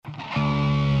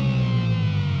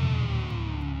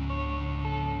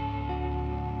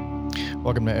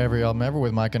Welcome to Every Album Ever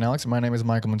with Mike and Alex. My name is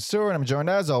Michael Mansour, and I'm joined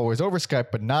as always over Skype,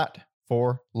 but not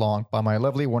for long, by my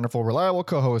lovely, wonderful, reliable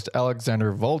co-host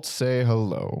Alexander Volt. Say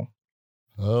hello.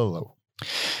 Hello.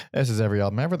 This is Every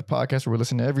Album Ever, the podcast where we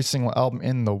listen to every single album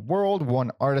in the world,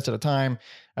 one artist at a time.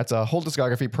 That's a whole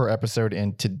discography per episode,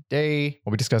 and today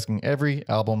we'll be discussing every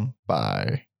album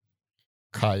by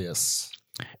Kyuss.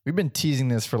 We've been teasing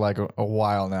this for like a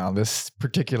while now, this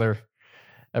particular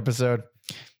episode.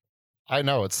 I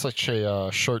know, it's such a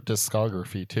short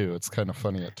discography, too. It's kind of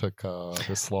funny it took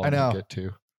this long to get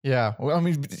to. Yeah. Well, I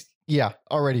mean, yeah,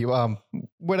 already.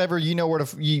 Whatever, you know where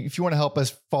to, if you want to help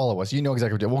us, follow us. You know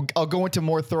exactly what to do. I'll go into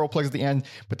more thorough plugs at the end,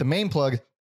 but the main plug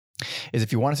is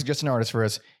if you want to suggest an artist for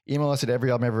us, email us at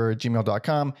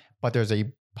everyalbumever@gmail.com, but there's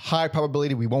a high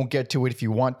probability we won't get to it. If you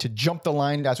want to jump the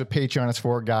line, that's what Patreon is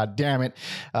for. God damn it.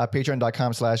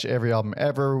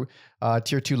 Patreon.com/everyalbumever.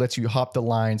 Tier 2 lets you hop the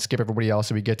line, skip everybody else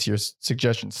so we get to your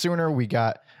suggestions sooner. We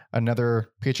got another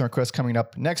Patreon request coming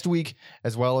up next week,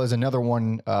 as well as another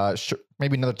one,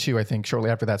 maybe another two, I think, shortly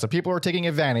after that. So people are taking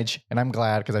advantage, and I'm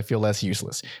glad because I feel less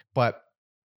useless. But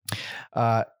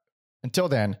until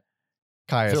then,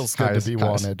 Kyuss. Feels good to be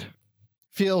wanted.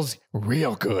 Feels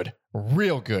real good.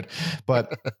 Real good.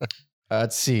 But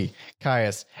let's see.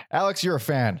 Kyuss. Alex, you're a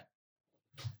fan.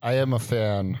 I am a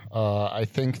fan. I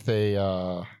think they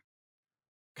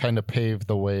kind of paved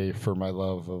the way for my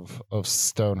love of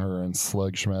stoner and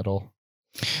sludge metal.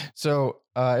 So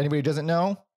anybody who doesn't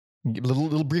know,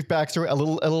 little brief backstory. A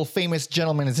little famous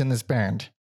gentleman is in this band.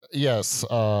 Yes.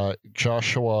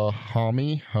 Joshua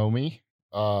Homme.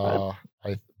 I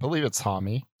believe it's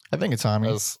Homme. I think it's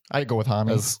Homme. I go with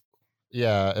Homme.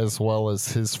 As well as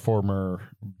his former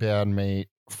bandmate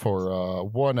for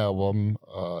one album,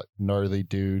 Gnarly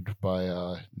Dude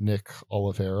by Nick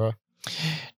Olivera.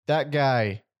 That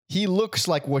guy, he looks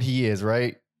like what he is,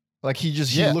 right? Like he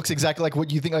looks exactly like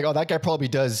what you think. Like, oh, that guy probably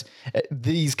does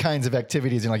these kinds of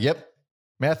activities. And like, yep,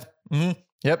 meth. Mm-hmm,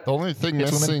 yep. The only thing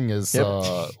missing is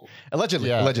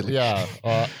allegedly.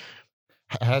 Yeah.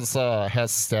 Has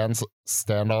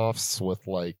standoffs with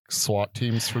like SWAT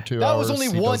teams for 2 hours. That was only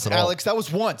once, Alex. That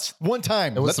was once. One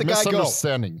time. It was a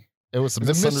misunderstanding. It was a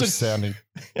misunderstanding.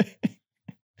 You're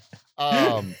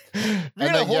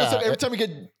gonna hold us up every time we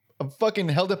get fucking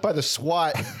held up by the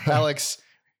SWAT, Alex.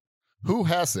 Who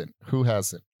hasn't?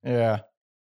 Yeah.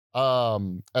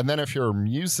 And then if you're a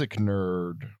music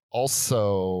nerd,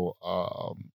 also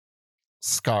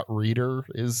Scott Reeder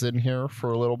is in here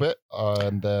for a little bit,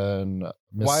 and then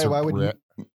Mr. Why would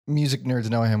music nerds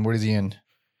know him? What is he in?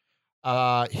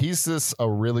 He's a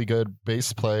really good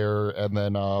bass player, and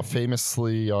then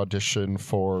famously auditioned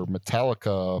for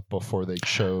Metallica before they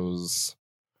chose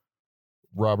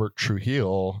Robert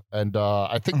Trujillo, and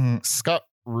I think Scott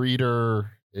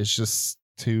Reeder is just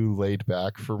too laid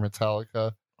back for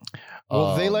Metallica.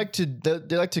 Well, they like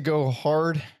to go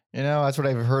hard. You know, that's what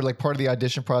I've heard. Like part of the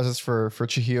audition process for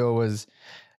Trujillo was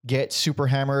get super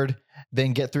hammered,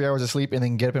 then get 3 hours of sleep, and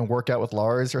then get up and work out with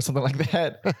Lars or something like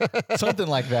that. Something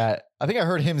like that. I think I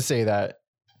heard him say that.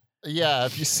 Yeah,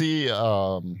 if you see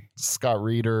Scott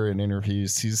Reeder in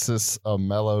interviews, he's just a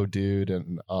mellow dude,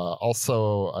 and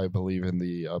also I believe in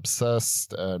the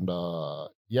Obsessed, and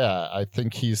I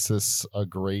think he's just a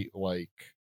great like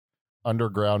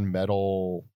underground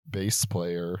metal bass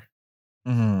player.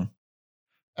 Mm-hmm.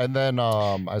 And then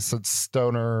I said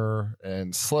stoner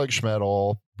and sludge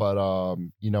metal, but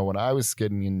when I was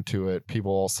getting into it,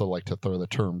 people also like to throw the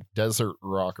term desert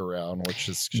rock around, which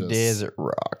is just desert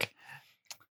rock.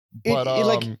 But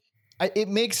it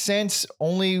makes sense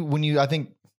only when you, I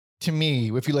think, to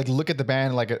me, if you like look at the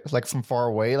band like from far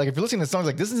away, like if you're listening to songs,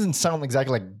 like this doesn't sound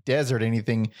exactly like desert or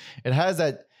anything. It has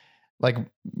that like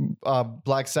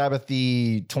Black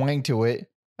Sabbath-y twang to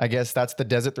it. I guess that's the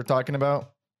desert they're talking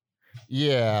about.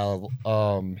 Yeah,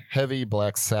 heavy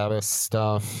Black Sabbath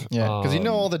stuff. Yeah, because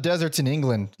all the deserts in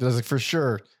England, like for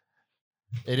sure.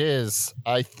 It is.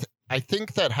 I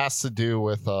think that has to do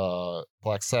with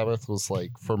Black Sabbath was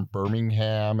like from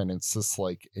Birmingham, and it's just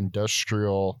like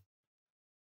industrial,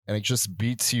 and it just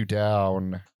beats you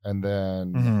down, and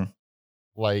then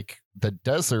like the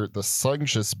desert, the sun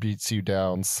just beats you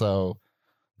down. So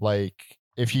like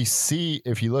if you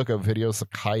look at videos of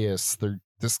Kyuss, they're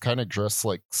this kind of dressed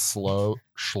like slow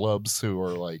schlubs who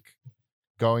are like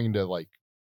going to like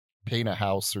paint a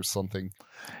house or something.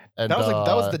 And that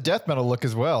was the death metal look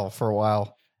as well for a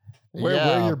while.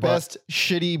 Wear your best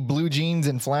shitty blue jeans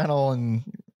and flannel, and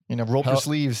roll up your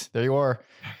sleeves. There you are.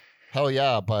 Hell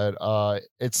yeah, but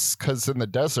it's because in the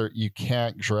desert you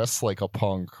can't dress like a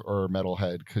punk or a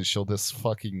metalhead because you'll just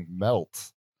fucking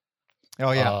melt. Oh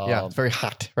yeah, yeah, it's very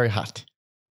hot, very hot.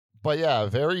 But yeah,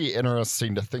 very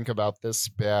interesting to think about this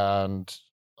band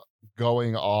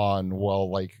going on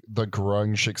while like the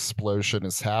grunge explosion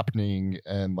is happening,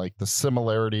 and like the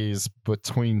similarities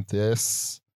between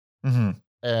this Mm-hmm.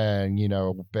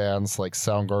 and bands like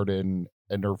Soundgarden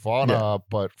and Nirvana, Yeah.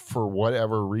 but for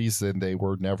whatever reason they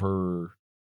were never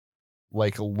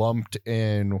like lumped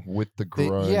in with the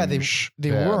grunge.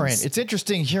 They bands. weren't. It's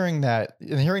interesting hearing that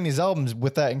and hearing these albums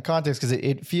with that in context, because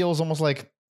it feels almost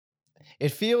like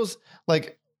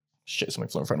shit.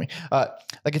 Somebody flew in front of me.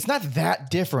 Like it's not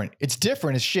that different. It's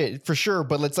different as shit for sure,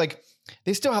 but it's like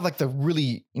they still have like the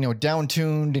really down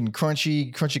tuned and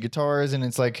crunchy guitars, and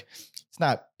it's like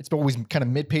it's always kind of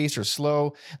mid paced or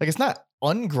slow. Like it's not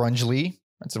ungrungely.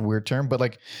 That's a weird term, but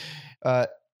but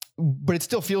it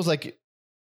still feels like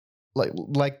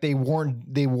they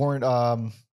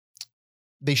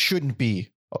shouldn't be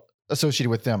associated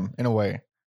with them in a way.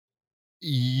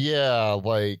 Yeah,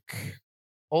 like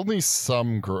only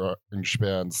some grunge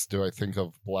bands do I think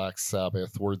of Black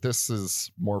Sabbath where this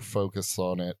is more focused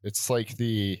on it. It's like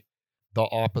the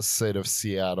opposite of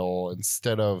Seattle.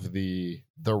 Instead of the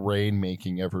rain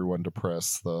making everyone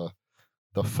depressed, the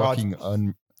fucking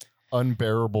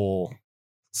unbearable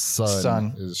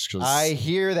sun is just. I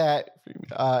hear that,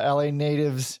 LA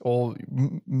natives, well,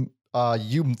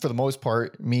 you for the most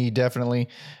part, me definitely.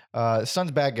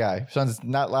 Sun's bad guy. Sun's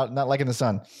not liking the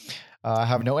sun. I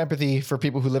have no empathy for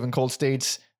people who live in cold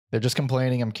states. They're just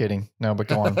complaining. I'm kidding. No, but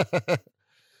go on.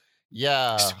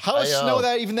 Yeah. How is snow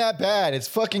even that bad? It's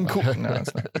fucking cool. No,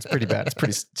 it's not. It's pretty bad.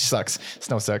 Sucks.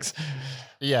 Snow sucks.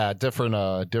 Yeah, different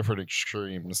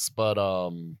extremes, but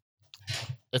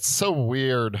it's so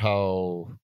weird how,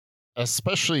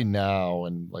 especially now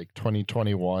in like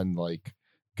 2021, like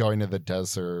going to the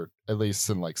desert, at least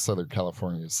in like Southern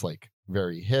California, is like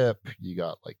very hip. You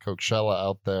got like Coachella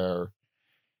out there,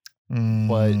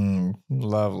 but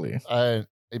lovely.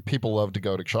 People love to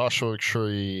go to Joshua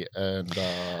Tree, and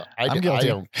I'm guilty. I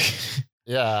don't.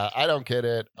 Yeah, I don't get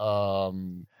it. I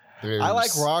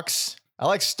like rocks. I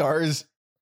like stars.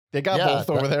 They got both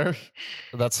over there.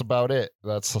 That's about it.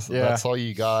 That's all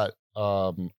you got.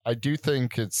 I do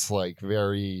think it's like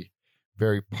very,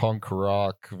 very punk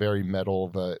rock, very metal,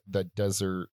 the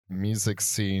desert music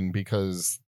scene,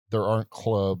 because there aren't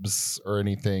clubs or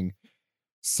anything.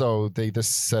 So they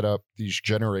just set up these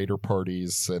generator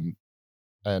parties and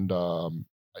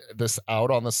this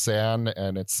out on the sand,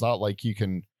 and it's not like you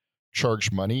can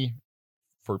charge money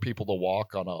for people to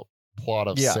walk on a plot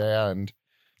of sand.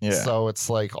 Yeah. So it's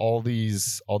like all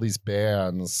these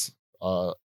bands,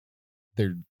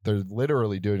 they're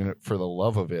literally doing it for the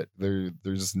love of it.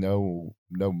 There's no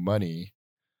money.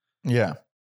 Yeah.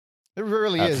 It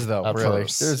really is though. Really.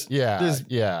 First.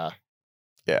 Yeah.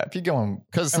 If you're going,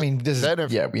 because I mean,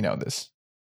 we know this.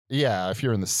 Yeah, if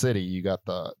you're in the city, you got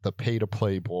the pay to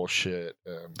play bullshit.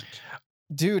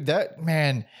 Dude,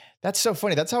 that's so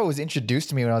funny. That's how it was introduced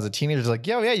to me when I was a teenager. It's like,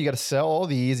 yeah, you got to sell all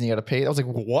these and you got to pay. I was like,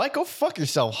 what? Go fuck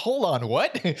yourself. Hold on,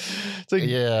 what? It's like,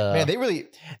 man, they really,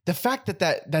 the fact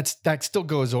that still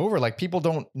goes over. Like people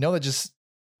don't know that. Just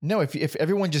no. If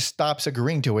everyone just stops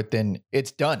agreeing to it, then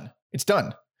it's done. It's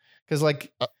done. Because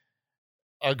like.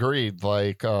 Agreed.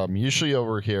 Like usually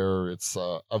over here, it's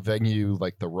a venue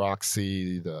like the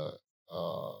Roxy, the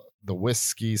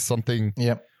Whiskey, something.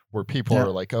 Yep. Where people are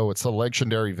like, oh, it's a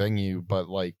legendary venue, but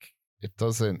like it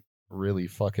doesn't really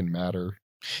fucking matter.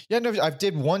 Yeah, no, I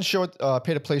did one show,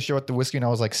 pay to play show at the Whiskey, and I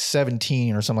was like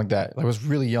 17 or something like that. I was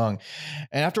really young,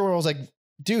 and afterward, I was like,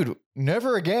 dude,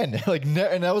 never again.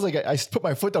 And I was like, I put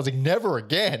my foot down. I was like, never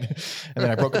again, and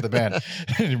then I broke up the band.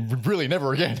 Really,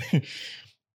 never again.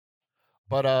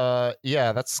 But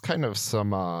yeah, that's kind of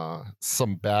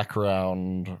some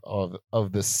background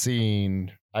of the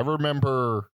scene. I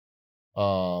remember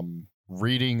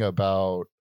reading about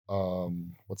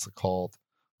what's it called?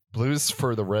 Blues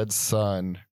for the Red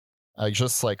Sun. I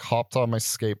just like hopped on my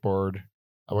skateboard.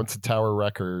 I went to Tower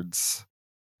Records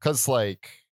because like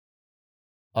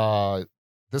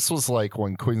this was like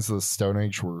when Queens of the Stone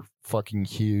Age were fucking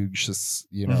huge. Just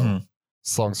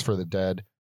Songs for the Dead.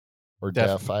 Or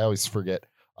Deaf, I always forget.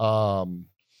 And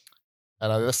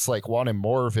I just like wanted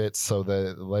more of it, so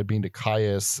that led me to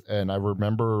Caius. And I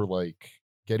remember like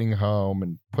getting home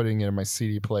and putting it in my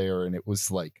CD player, and it was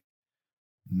like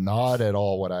not at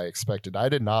all what I expected. I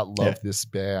did not love this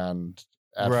band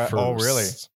at first. Oh, really?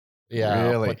 Yeah,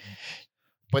 really.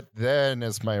 But then,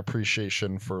 as my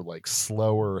appreciation for like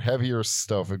slower, heavier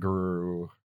stuff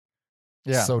grew,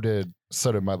 so did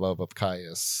my love of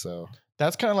Caius. So.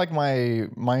 That's kind of like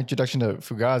my introduction to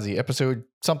Fugazi, episode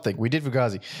something. We did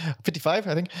Fugazi, 55,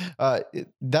 I think.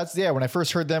 When I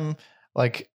first heard them,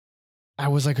 like I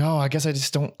was like, oh, I guess I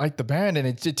just don't like the band. And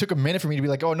it took a minute for me to be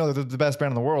like, oh no, they're the best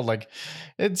band in the world. Like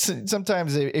it's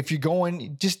sometimes if you go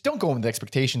in, just don't go in with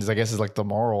expectations, I guess is like the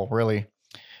moral really.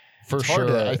 For It's hard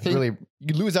sure. to I think really,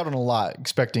 you lose out on a lot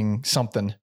expecting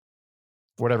something,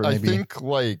 whatever it may I be. think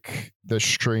like the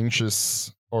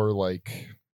strangest or like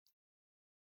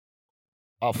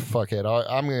oh fuck it.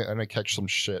 I'm gonna catch some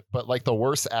shit. But like the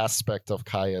worst aspect of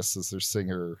Caius is their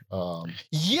singer,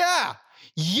 Yeah,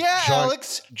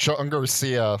 Alex. John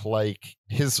Garcia. Like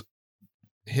his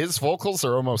vocals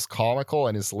are almost comical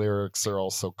and his lyrics are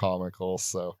also comical.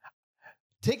 So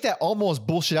Take that almost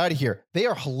bullshit out of here. They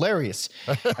are hilarious.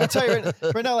 I tell you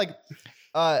right now, like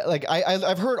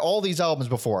I've heard all these albums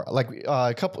before. Like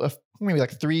a couple of maybe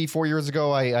like 3-4 years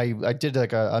ago, I did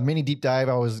like a mini deep dive.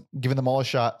 I was giving them all a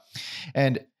shot,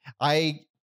 and I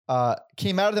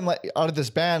came out of them like out of this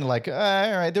band like all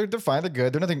right, they're fine, they're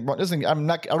good, they're nothing. I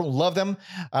don't love them.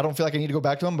 I don't feel like I need to go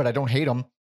back to them, but I don't hate them.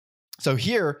 So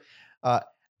here,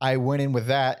 I went in with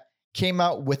that. Came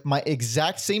out with my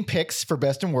exact same picks for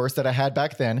best and worst that I had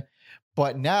back then,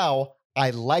 but now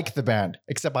I like the band.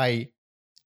 Except I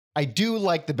do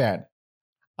like the band.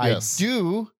 Yes. I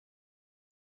do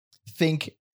think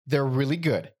they're really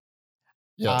good.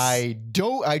 yes. I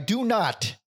do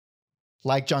not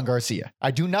like John Garcia.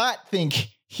 I do not think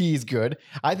he's good.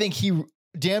 I think he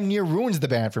damn near ruins the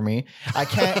band for me. I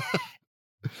can't.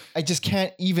 I just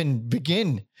can't even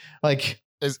begin. Like,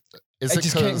 Is I it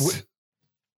just can't because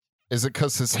is it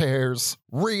because his hair's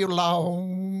real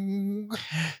long?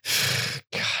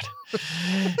 God.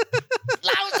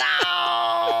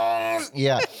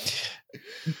 Yeah.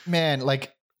 Man,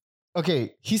 like,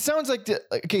 okay, he sounds like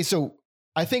okay, so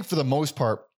I think for the most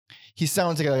part, he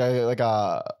sounds like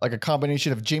a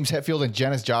combination of James Hetfield and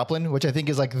Janis Joplin, which I think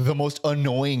is like the most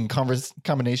annoying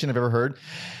combination I've ever heard.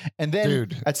 And then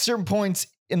Dude. at certain points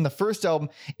in the first album,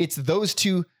 it's those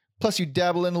two, plus you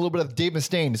dabble in a little bit of Dave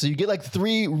Mustaine. So you get like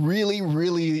three really,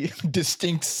 really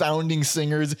distinct sounding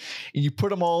singers, and you put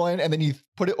them all in, and then you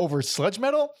put it over sludge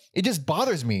metal. It just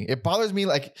bothers me. It bothers me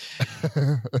like,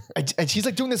 and she's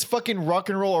like doing this fucking rock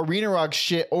and roll arena rock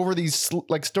shit over these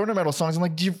like stoner metal songs. I'm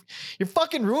like, you're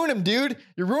fucking ruining them, dude.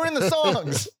 You're ruining the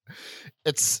songs.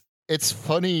 It's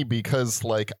funny because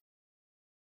like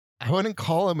I wouldn't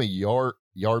call him a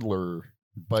yardler,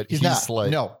 but he's not.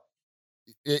 like No.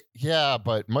 yeah,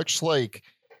 but much like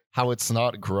how it's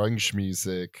not grunge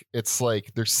music, it's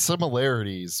like there's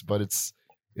similarities, but it's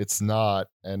not.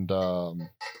 And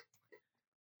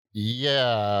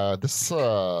yeah, this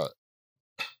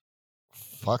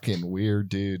fucking weird,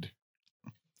 dude.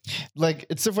 Like,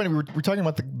 it's so funny. We're talking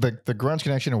about the grunge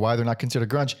connection and why they're not considered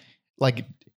grunge. Like,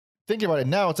 thinking about it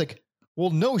now, it's like,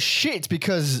 well, no shit, it's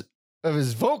because of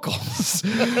his vocals.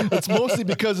 It's mostly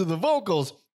because of the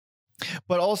vocals,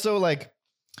 but also like,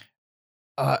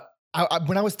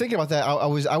 when I was thinking about that, I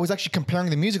was actually comparing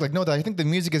the music. Like, no, I think the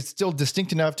music is still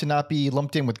distinct enough to not be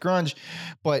lumped in with grunge,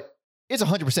 but it's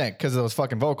 100% because of those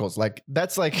fucking vocals. Like,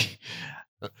 that's like,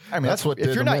 I mean, that's what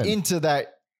if you're not into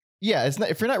that. Yeah, it's not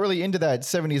if you're not really into that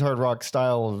 70s hard rock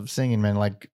style of singing, man.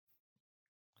 Like,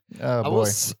 oh boy.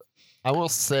 I will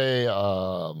say,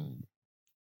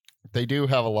 they do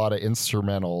have a lot of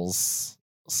instrumentals,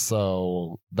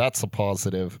 so that's a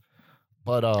positive.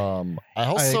 But I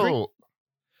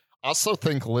also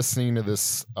think listening to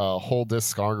this whole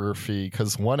discography,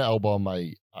 because one album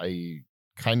I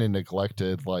kind of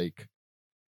neglected, like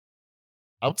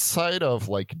outside of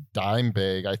like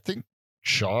Dimebag, I think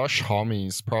Josh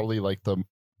Homme's probably like the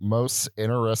most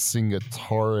interesting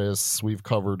guitarist we've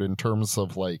covered in terms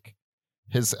of like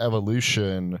his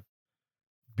evolution,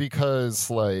 because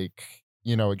like,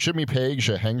 you know, Jimmy Page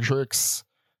and Hendrix,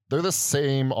 they're the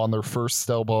same on their first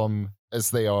album as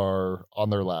they are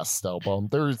on their last album.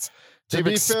 To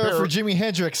be fair for Jimi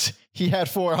Hendrix, he had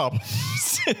 4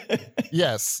 albums.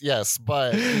 Yes,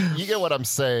 but you get what I'm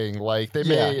saying. Like, they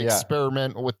may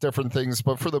experiment with different things,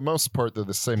 but for the most part, they're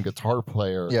the same guitar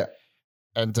player. Yeah.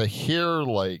 And to hear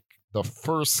like the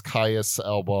first Caius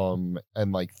album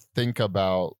and like think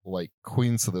about like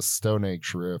Queens of the Stone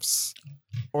Age riffs,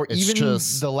 or even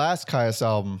just the last Caius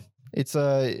album, it's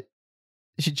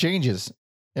she changes.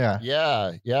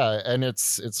 Yeah, and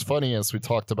it's funny, as we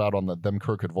talked about on the Them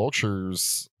Crooked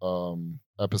Vultures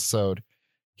episode,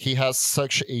 he has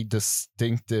such a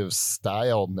distinctive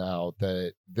style now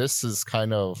that this is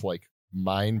kind of like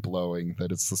mind-blowing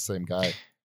that it's the same guy.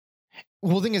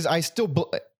 Well, the thing is, I still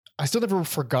never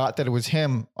forgot that it was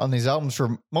him on these albums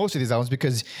for most of these albums,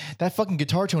 because that fucking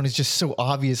guitar tone is just so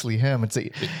obviously him. It's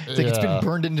like it's been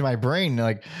burned into my brain.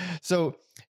 Like, so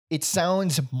it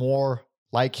sounds more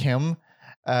like him.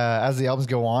 as the albums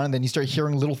go on, and then you start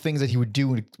hearing little things that he would do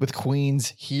with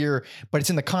Queens here, but it's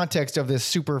in the context of this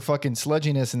super fucking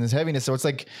sludginess and this heaviness. So it's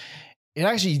like, it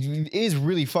actually is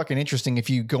really fucking interesting if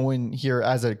you go in here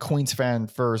as a Queens fan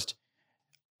first.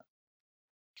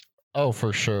 Oh,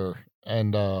 for sure.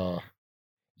 And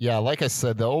yeah, like I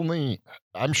said,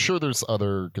 I'm sure there's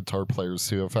other guitar players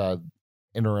who have had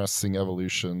interesting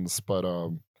evolutions, but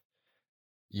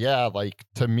yeah, like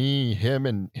to me, him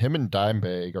and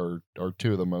Dimebag are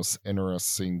two of the most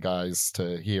interesting guys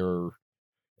to hear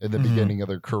in the beginning of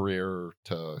their career.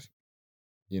 To,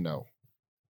 you know,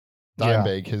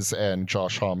 Dimebag, his and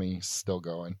Josh Homme still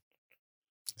going.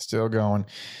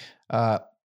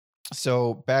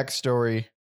 So backstory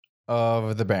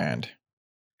of the band.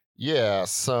 Yeah,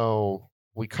 so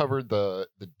we covered the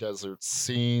desert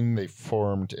scene. They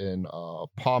formed in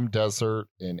Palm Desert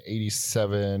in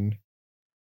 '87.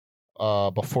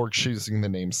 Before choosing the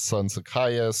name Sons of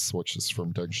Caius, which is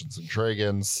from Dungeons and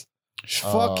Dragons.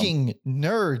 Fucking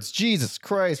nerds. Jesus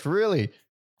Christ, really?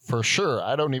 For sure.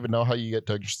 I don't even know how you get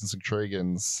Dungeons and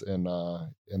Dragons in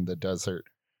the desert.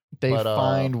 They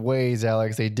find ways,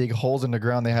 Alex. They dig holes in the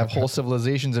ground. They have whole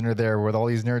civilizations under there where all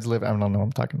these nerds live. I don't know what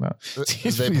I'm talking about.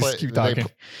 Keep talking.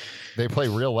 They play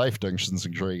real life Dungeons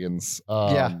and Dragons.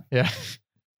 Yeah.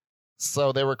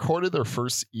 So they recorded their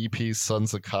first EP,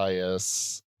 Sons of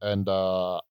Caius, and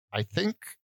I think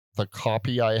the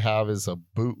copy I have is a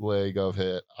bootleg of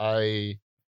it. I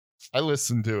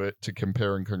listened to it to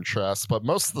compare and contrast, but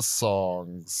most of the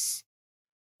songs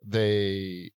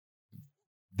they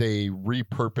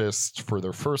repurposed for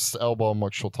their first album,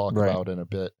 which we'll talk about in a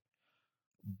bit.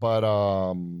 But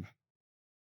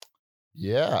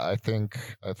yeah, I think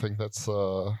that's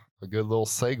a good little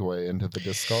segue into the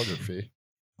discography.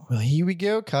 Well, here we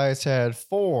go. Caius had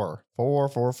four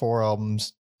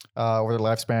albums over their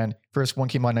lifespan. First one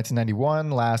came out in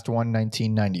 1991, last one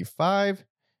 1995.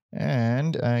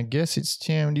 And I guess it's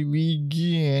time to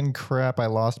begin. Crap, I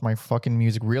lost my fucking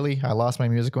music. Really? I lost my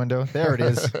music window? There it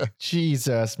is.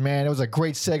 Jesus, man. It was a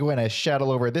great segue and I shat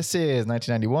all over it. This is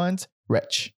 1991's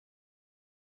Wretch.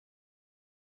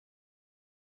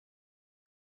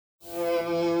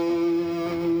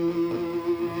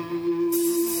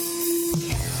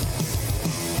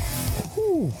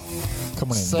 Whew.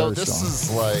 Coming in so very this strong. Is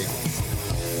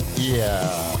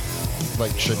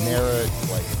like generic,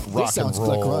 like rock This sounds and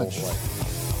roll. like grunge.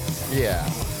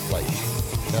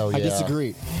 Hell yeah. I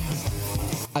disagree.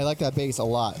 I like that bass a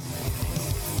lot.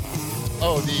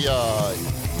 Oh, this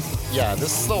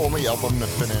is the only album to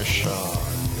finish a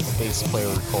bass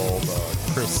player called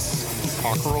Chris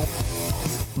Cockrell.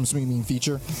 From Swing Mean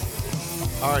Feature.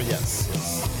 Yes.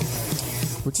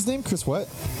 What's his name? Chris what?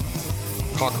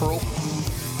 Cockrell.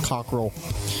 Cockrell.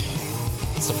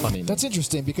 It's a funny name. That's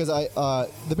interesting because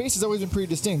the bass has always been pretty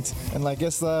distinct, and I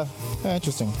guess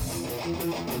interesting.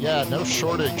 Yeah, no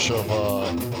shortage of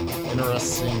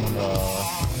interesting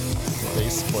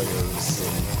bass players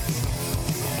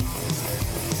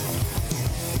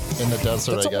in the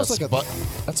desert, I guess.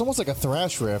 That's almost like a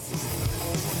thrash riff.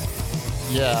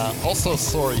 Yeah. Also,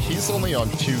 sorry, he's only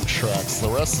on 2 tracks. The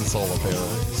rest is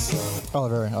Oliveri. So.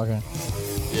 Oliveri, okay.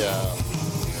 Yeah.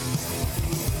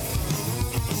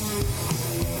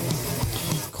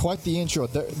 Quite the intro.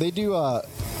 They do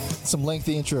some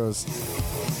lengthy intros.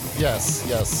 Yes.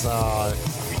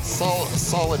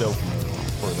 Solid opener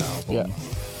for the album. Yeah.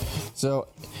 So,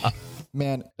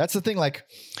 man, That's the thing, like,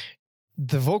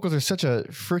 the vocals are such a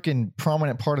freaking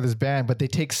prominent part of this band, but they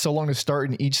take so long to start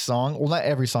in each song. Well, not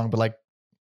every song, but like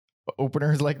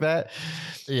openers like that.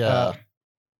 Yeah.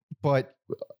 But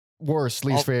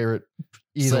least favorite.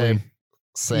 Easily.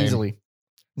 Same.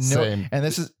 No, Same. and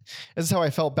this is how I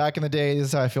felt back in the day. This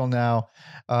is how I feel now.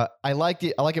 I like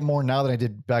it more now than I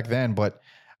did back then, but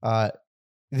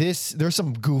there's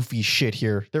some goofy shit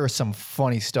here. There is some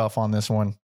funny stuff on this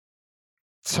one.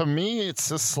 To me, it's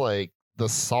just like the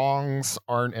songs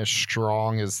aren't as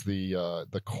strong as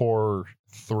the core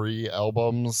 3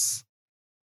 albums,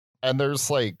 and there's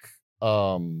like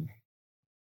some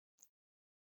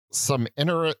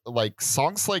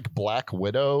songs like Black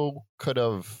Widow could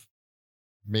have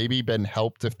maybe been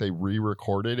helped if they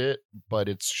re-recorded it, but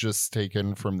it's just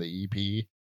taken from the EP.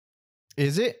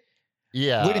 Is it?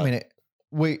 Yeah. Wait a minute.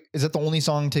 Is that the only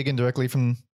song taken directly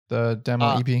from the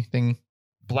demo EP thing?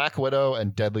 Black Widow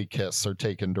and Deadly Kiss are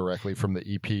taken directly from the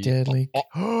EP. Deadly.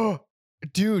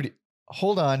 Dude,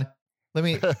 hold on.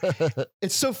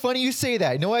 It's so funny you say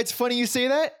that. You know why it's funny you say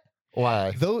that?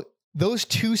 Why? Those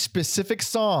 2 specific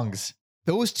songs,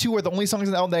 those 2 are the only songs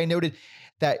on the album that I noted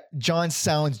that John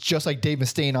sounds just like Dave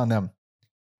Mustaine on them.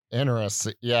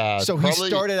 Interesting. Yeah. So he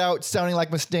started out sounding like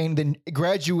Mustaine, then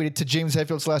graduated to James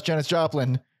Hetfield / Janis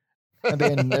Joplin, and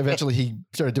then eventually he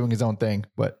started doing his own thing.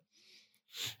 But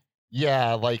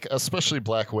yeah, like especially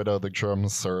Black Widow, the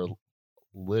drums are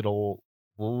little.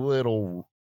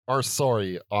 Or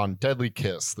sorry, on Deadly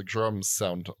Kiss, the drums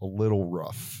sound a little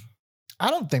rough. I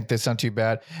don't think they sound too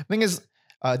bad. The thing is,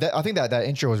 I think that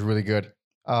intro was really good.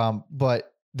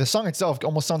 But the song itself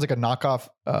almost sounds like a knockoff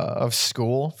of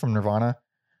School from Nirvana.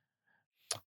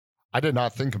 I did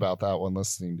not think about that when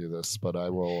listening to this, but I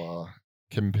will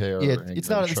compare. Yeah, and it's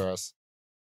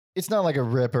not like a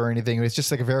rip or anything. It's just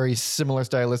like a very similar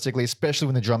stylistically, especially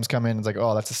when the drums come in. It's like,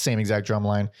 oh, that's the same exact drum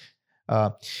line.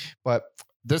 But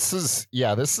this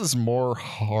is more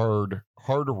hard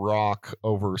rock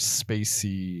over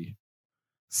spacey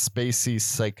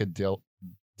psychedelia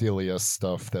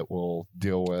stuff that we'll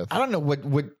deal with. I don't know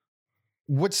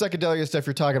what psychedelia stuff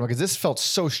you're talking about, because this felt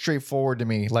so straightforward to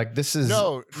me. Like this is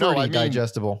pretty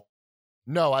digestible.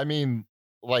 No, I mean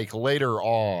like later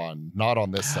on, not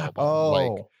on this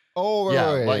album. Oh,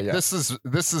 right, yeah. This is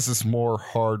this more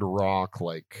hard rock,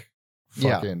 like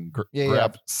fucking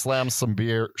slam some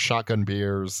shotgun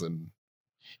beers. And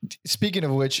speaking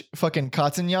of which, fucking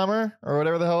Katzenjammer or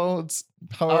whatever the hell it's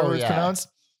pronounced.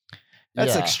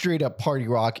 That's like straight up party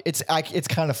rock. It's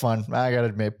kind of fun, I gotta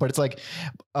admit, but it's like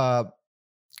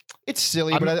it's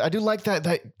silly, but I do like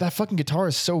that fucking guitar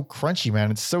is so crunchy,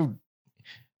 man. It's so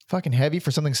fucking heavy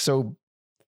for something so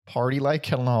party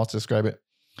like. I don't know how else to describe it.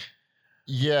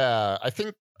 Yeah, I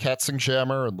think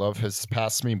Katzenjammer and Love Has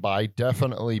Passed Me By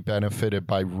definitely benefited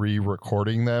by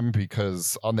re-recording them,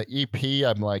 because on the EP,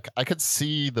 I'm like, I could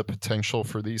see the potential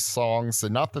for these songs,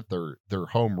 and not that they're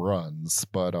home runs,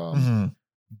 but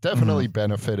definitely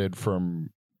benefited from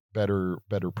better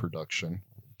production.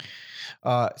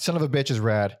 Son of a Bitch is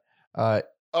rad.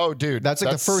 Oh, dude, that's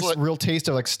like the first real taste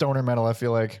of like stoner metal, I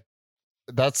feel like.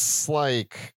 That's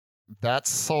like that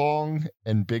song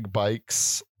and Big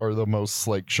Bikes are the most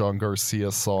like John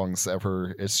Garcia songs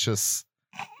ever. It's just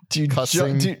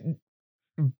cussing,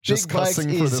 just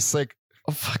cussing for the sake.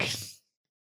 Oh, fucking.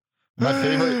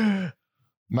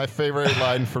 My favorite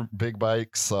line from Big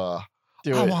Bikes. I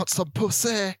want some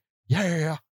pussy,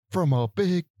 yeah, from a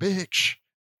big bitch.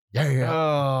 Yeah.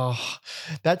 Oh,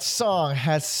 that song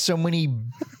has so many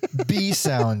B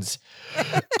sounds.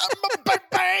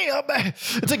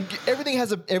 It's like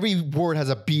every word has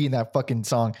a B in that fucking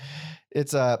song.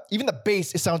 It's even the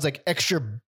bass, it sounds like extra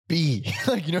B.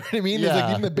 Like, you know what I mean? It's like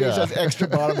even the bass has extra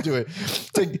bottom to it.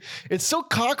 It's like it's so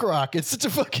cock rock. It's such a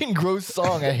fucking gross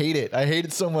song. I hate it. I hate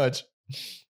it so much.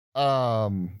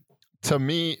 To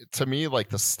me, like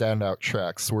the standout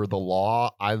tracks were The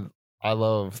Law. I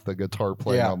love the guitar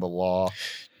playing on The Law.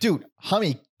 Dude,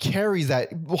 Hami carries that.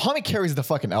 Well, Hami carries the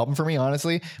fucking album for me,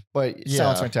 honestly. But it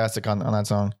sounds fantastic on that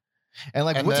song. And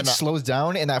like once it slows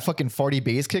down and that fucking farty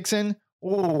bass kicks in,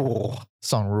 oh,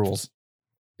 song rules.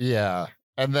 Yeah.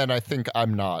 And then I think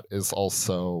I'm Not is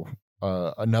also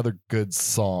another good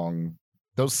song.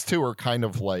 Those two are kind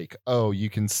of like, oh, you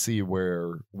can see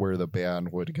where the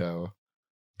band would go.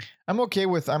 I'm okay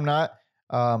with I'm Not.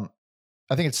 I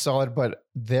think it's solid, but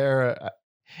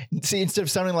instead of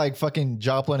sounding like fucking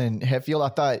Joplin and Hetfield, I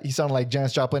thought he sounded like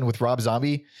Janis Joplin with Rob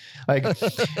Zombie. Like, I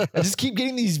just keep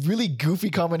getting these really goofy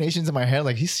combinations in my head.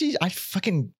 Like,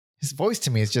 his voice to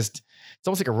me is just, it's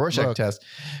almost like a Rorschach test.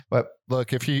 But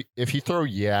look, if you throw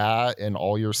in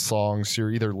all your songs,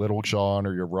 you're either Little John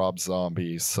or you're Rob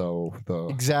Zombie. So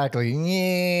exactly,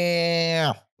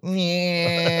 yeah.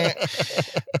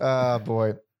 Oh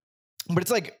boy. But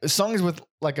it's like songs with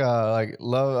like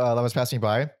Love Has Passed Me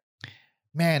By.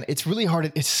 Man, it's really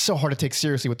hard. It's so hard to take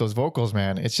seriously with those vocals,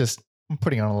 man. It's just, I'm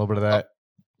putting on a little bit of that.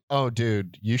 Oh,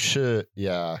 dude, you should.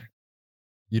 Yeah,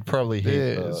 you'd probably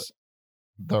hate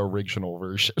the original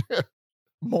version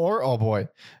more. Oh boy,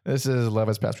 this is Love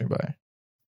Has Passed Me By.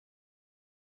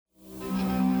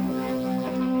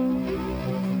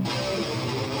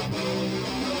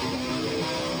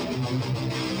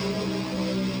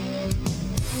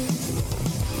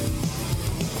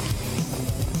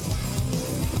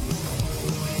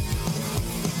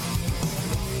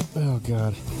 Oh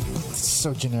god, it's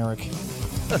so generic.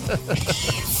 I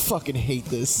fucking hate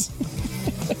this.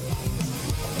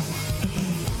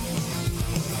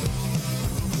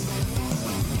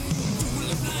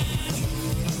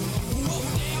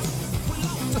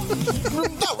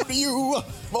 You,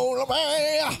 oh,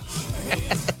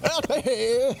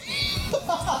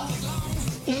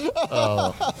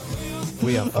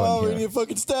 we have fun here. You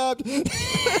fucking stabbed.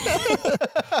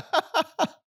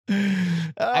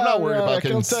 I'm not worried about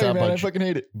getting stabbed. I fucking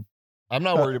hate it. I'm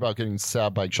not worried about getting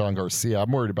stabbed by John Garcia.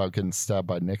 I'm worried about getting stabbed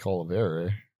by Nick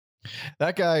Olivera.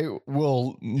 That guy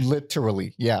will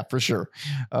literally, yeah, for sure.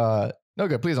 No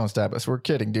good. Please don't stab us. We're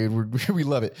kidding, dude. We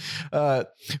love it.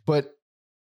 But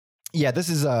yeah, this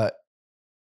is yeah.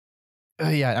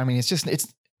 I mean, this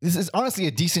is honestly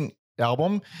a decent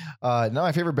album. Not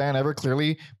my favorite band ever,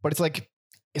 clearly, but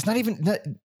it's not even.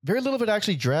 Very little of it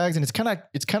actually drags, and it's kind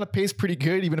of paced pretty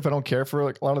good, even if I don't care for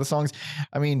like a lot of the songs.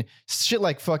 I mean, shit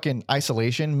like fucking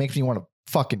Isolation makes me want to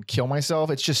fucking kill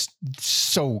myself. It's just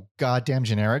so goddamn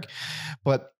generic,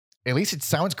 but at least it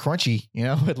sounds crunchy, you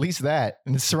know. At least that,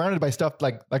 and it's surrounded by stuff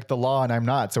like The Law and I'm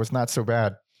Not, so it's not so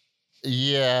bad.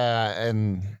 Yeah,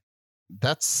 and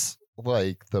that's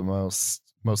like the most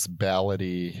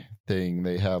ballady thing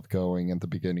they have going at the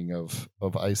beginning of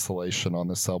Isolation on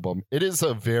this album. It is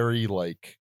a very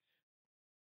like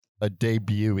a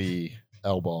debut-y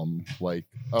album. Like,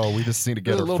 oh, we just need to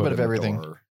get a little bit of everything.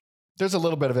 There's a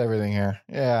little bit of everything here.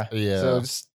 Yeah. So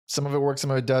some of it works, some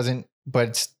of it doesn't, but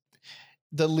it's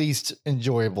the least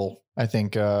enjoyable, I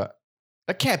think. That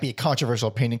can't be a controversial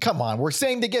opinion. Come on, we're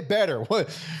saying they get better. What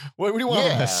do you want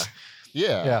from this?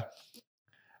 Yeah.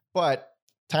 But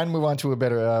time to move on to a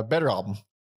better album.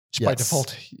 By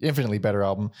default, infinitely better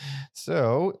album.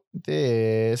 So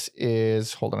this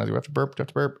is, hold on, I do have to burp.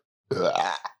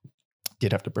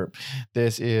 Did have to burp.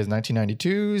 This is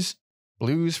 1992's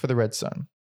Blues for the Red Sun.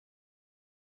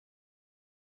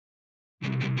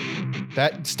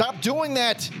 Stop doing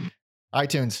that.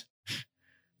 iTunes.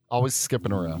 Always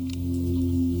skipping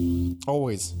around.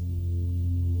 Always.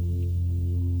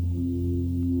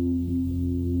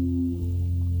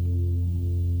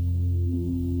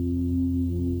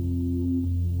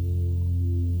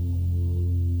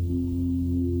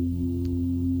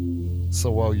 So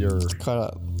while you're caught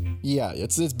up, yeah,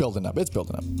 it's building up. It's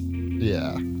building up.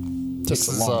 Yeah, takes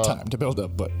a long time to build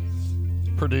up, but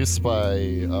produced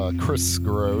by Chris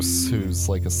Gross, who's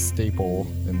like a staple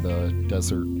in the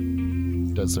desert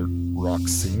rock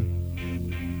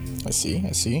scene. I see.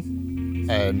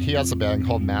 And he has a band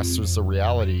called Masters of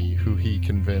Reality, who he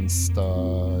convinced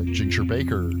Ginger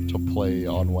Baker to play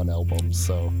on one album.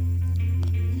 So.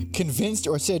 Convinced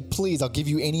or said, please, I'll give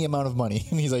you any amount of money.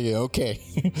 And he's like, yeah, okay.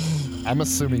 I'm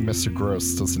assuming Mr.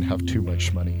 Gross doesn't have too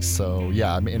much money. So,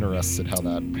 yeah, I'm interested how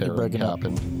that pairing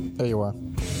happened. There you are.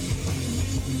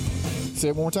 Say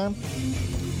it one more time.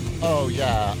 Oh,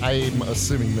 yeah, I'm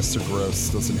assuming Mr. Gross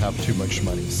doesn't have too much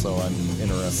money. So I'm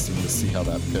interested to see how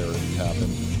that pairing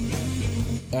happened.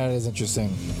 That is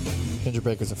interesting. Ginger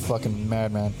Baker's a fucking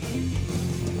madman.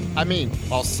 I mean,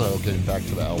 also getting back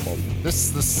to the album,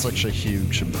 this is such a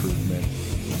huge improvement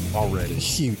already.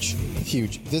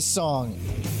 Huge. This song,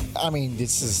 I mean,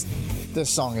 this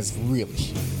song is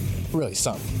really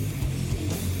something.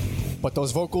 But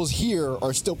those vocals here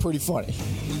are still pretty funny.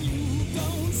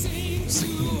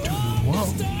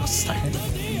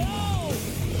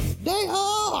 They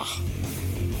are.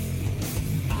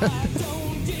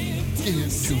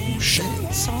 Give two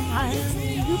shades on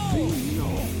you feel.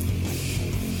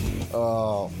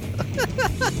 Oh.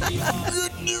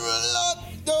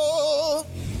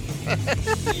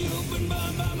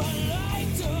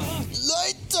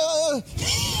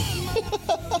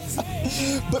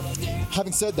 But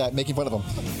having said that, making fun of him,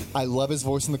 I love his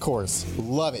voice in the chorus.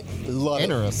 Love it.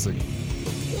 Interesting.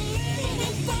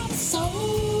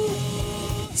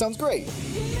 Sounds great.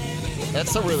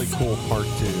 That's a really cool part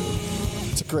too.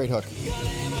 It's a great hook.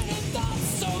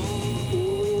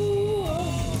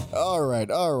 All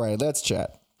right, let's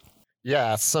chat.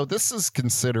 Yeah, so this is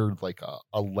considered like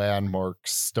a landmark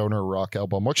stoner rock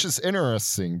album, which is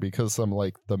interesting because I'm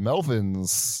like the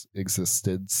Melvins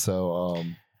existed, so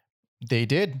they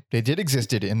did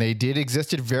existed, and they did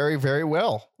existed very, very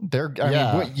well. I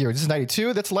mean, what year? This is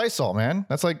 92. That's Lysol, man.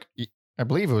 That's like, I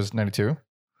believe it was 92.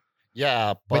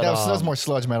 Yeah, but wait, that was more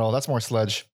sludge metal. That's more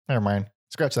sludge. Never mind.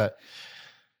 Scratch that.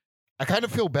 I kind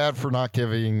of feel bad for not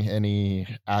giving any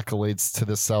accolades to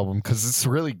this album because it's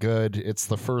really good. It's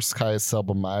the first Kyuss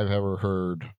album I've ever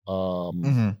heard.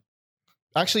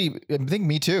 Actually, I think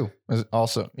me too.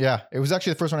 Also, yeah, it was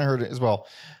actually the first one I heard as well.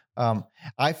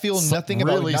 I feel nothing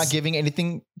about not giving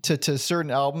anything to certain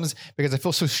albums because I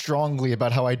feel so strongly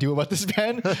about how I do about this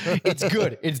band. It's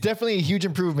good. It's definitely a huge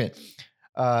improvement.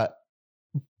 But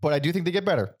I do think they get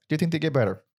better.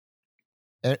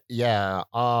 Yeah.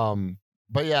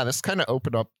 But yeah, this kind of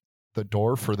opened up the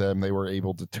door for them. They were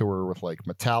able to tour with like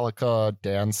Metallica,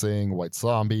 Danzig, White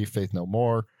Zombie, Faith No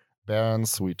More,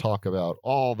 bands we talk about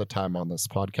all the time on this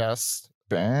podcast.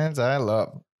 Bands I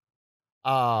love.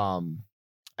 And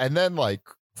then like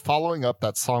following up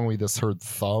that song we just heard,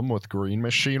 Thumb with Green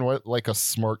Machine, what like a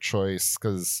smart choice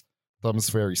because Thumb's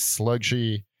very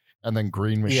sludgy, and then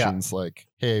Green Yeah. Machine's like,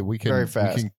 hey, we can Very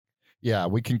fast.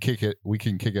 we can kick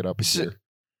it up a So- gear.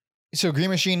 So Green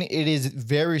Machine, it is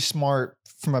very smart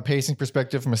from a pacing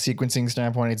perspective, from a sequencing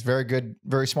standpoint. It's very good,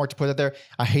 very smart to put it there.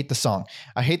 I hate the song.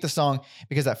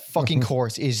 Because that fucking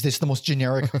chorus is just the most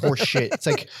generic horse shit. It's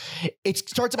like it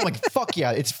starts up, I'm like, fuck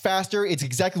yeah, it's faster. It's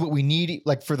exactly what we need,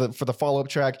 like for the follow-up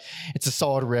track. It's a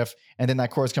solid riff. And then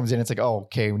that chorus comes in, it's like, oh,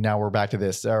 okay, now we're back to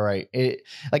this. All right.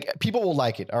 Like people will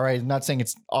like it. All right. I'm not saying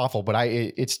it's awful, but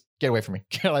it's get away from me.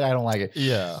 Like, I don't like it.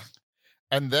 Yeah.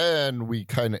 And then we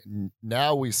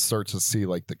start to see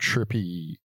like the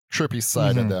trippy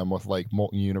side of them with like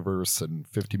Molten Universe and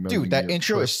 50 million. Dude, that Year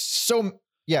intro Trip. is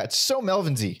it's so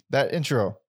Melvin-y, that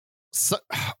intro. So,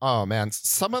 oh man,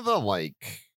 some of the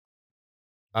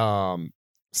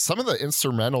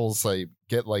instrumentals I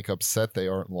get like upset they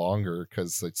aren't longer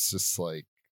because it's just like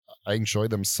I enjoy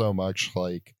them so much.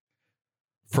 Like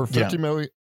for 50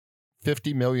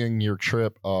 million year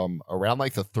trip, around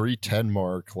like the 310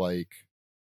 mark, like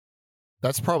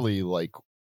that's probably like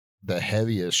the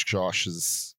heaviest Josh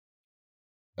has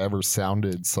ever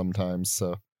sounded sometimes.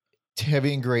 So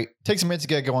Heavy and great. Takes a minute to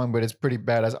get going, but it's pretty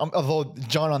badass. Although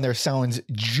John on there sounds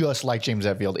just like James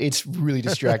Hetfield. It's really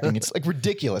distracting. It's like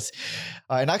ridiculous.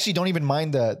 And I actually don't even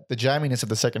mind the jamminess of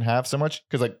the second half so much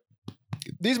because like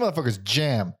these motherfuckers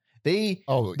jam. They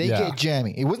get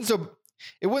jammy. It wasn't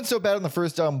so bad on the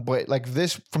first album, but like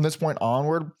from this point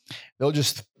onward, they'll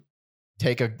just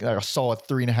take a solid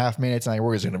 3.5 minutes and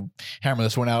we're just gonna hammer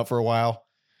this one out for a while.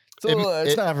 So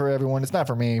it's not for everyone. It's not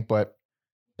for me, but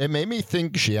it made me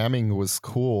think jamming was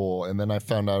cool, and then I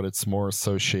found out it's more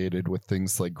associated with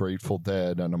things like Grateful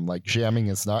Dead, and I'm like, jamming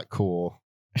is not cool.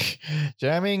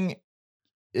 Jamming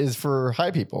is for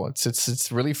high people.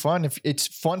 It's really fun. It's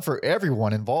fun for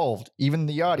everyone involved, even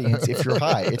the audience. If you're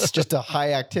high, it's just a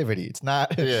high activity. It's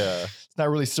not. Yeah. It's not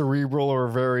really cerebral or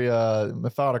very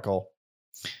methodical.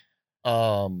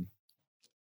 I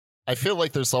feel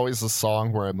like there's always a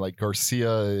song where I'm like,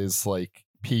 Garcia is like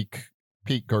peak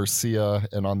Garcia,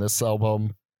 and on this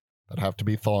album, that'd have to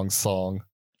be Thong's song.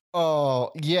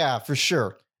 Oh yeah, for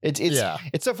sure. It's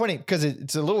so funny because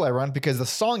it's a little ironic because the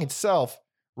song itself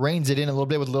reins it in a little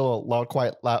bit with a little loud,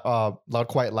 quiet,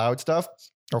 loud stuff,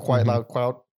 or quiet,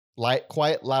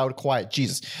 loud, quiet.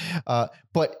 Jesus,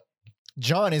 but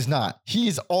John is not.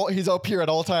 He's up here at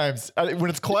all times. When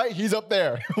it's quiet, he's up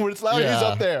there. When it's loud, he's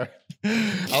up there.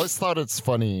 I always thought it's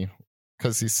funny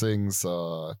because he sings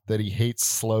that he hates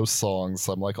slow songs.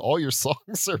 I'm like, all your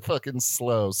songs are fucking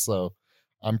slow, so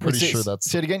I'm pretty sure that's.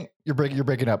 Say it again. You're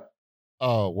breaking up.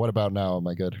 Oh, what about now? Am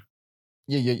I good?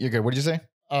 Yeah, you're good. What did you say?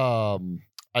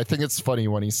 I think it's funny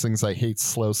when he sings "I hate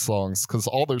slow songs" because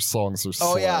all their songs are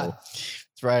slow. Oh yeah,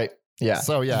 that's right. Yeah.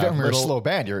 So yeah, you're a slow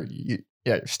band. You're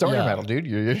stoner metal, dude.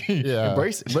 You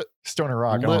embrace it. Stoner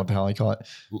rock. I don't know what the hell you call it.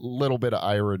 Little bit of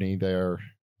irony there.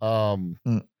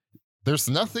 There's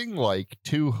nothing like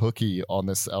too hooky on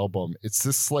this album. It's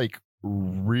just like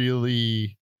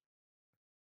really,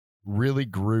 really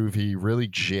groovy, really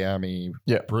jammy.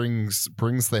 Yeah, brings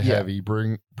the heavy,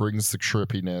 brings the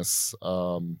trippiness.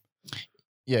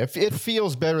 Yeah, it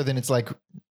feels better than it's like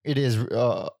it is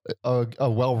a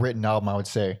well written album. I would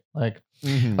say like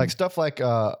stuff like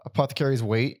Apothecary's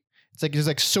Weight. It's like there's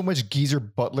like so much Geezer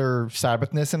Butler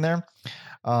Sabbathness in there.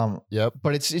 Yep.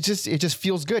 But it just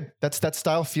feels good. That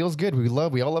style feels good.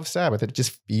 We all love Sabbath. It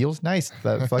just feels nice.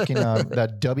 That fucking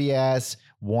that dubby ass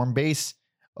warm bass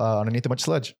underneath a bunch of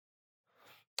sludge.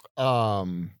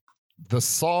 The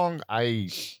song I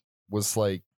was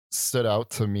like stood out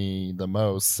to me the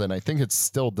most, and I think it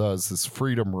still does, is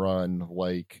Freedom Run.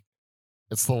 Like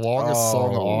it's the longest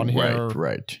song on here.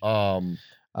 Right.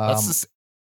 That's just,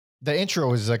 the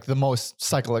intro is like the most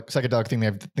psychedelic thing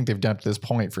they've done up to this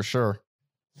point for sure.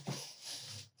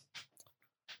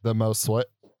 The most what?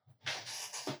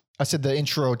 I said the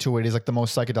intro to it is like the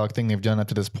most psychedelic thing they've done up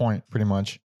to this point, pretty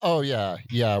much. Oh yeah,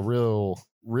 real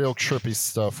trippy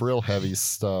stuff, real heavy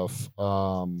stuff.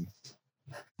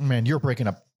 Man, you're breaking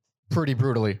up pretty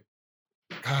brutally.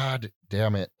 God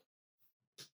damn it.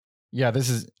 Yeah, this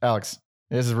is Alex.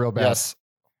 This is real bad. Yes.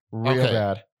 Real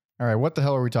bad. All right, what the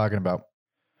hell are we talking about?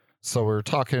 So we're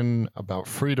talking about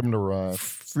Freedom to Run.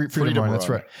 Freedom to Run. That's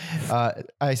right.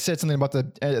 I said something about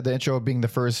the intro being the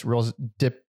first real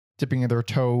dipping their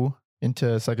toe into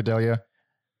psychedelia.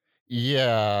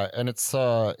 Yeah, and it's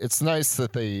nice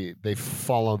that they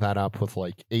follow that up with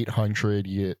like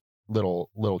 800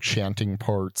 little chanting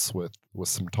parts with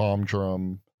some tom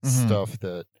drum stuff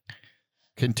that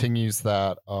continues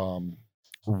that.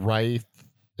 Wraith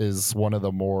is one of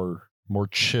the more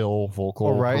chill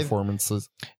vocal performances.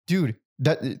 Dude,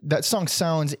 that song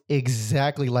sounds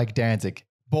exactly like Danzig.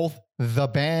 Both the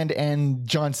band and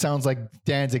John sounds like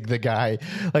Danzig, the guy.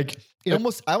 Like I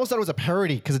almost thought it was a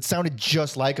parody because it sounded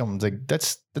just like him. It's like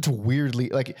that's weirdly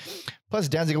like. Plus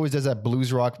Danzig always does that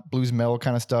blues rock, blues metal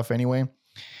kind of stuff anyway.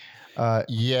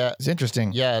 Yeah, it's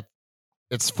interesting. Yeah,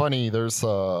 it's funny. There's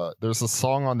a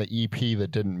song on the EP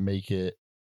that didn't make it.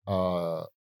 What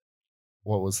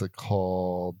was it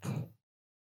called?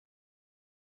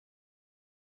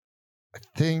 I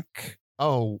think.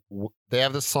 They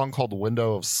have this song called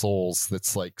 "Window of Souls"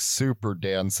 that's like super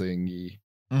Danzig-y.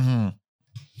 Mm-hmm.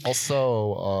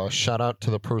 Also, shout out to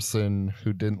the person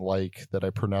who didn't like that I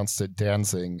pronounced it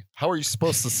Danzig. How are you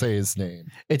supposed to say his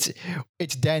name? It's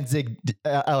Danzig,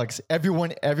 Alex.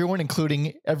 Everyone,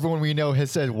 including everyone we know, has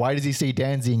said, "Why does he say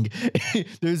Danzig?"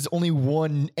 There's only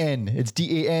one N. It's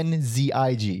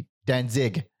Danzig.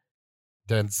 Danzig.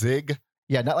 Danzig?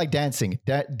 Yeah, not like dancing.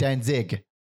 Danzig.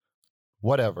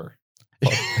 Whatever.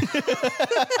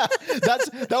 that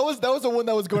was the one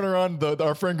that was going around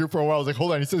our friend group for a while. I was like,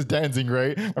 hold on, he says Danzig,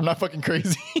 right? I'm not fucking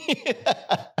crazy.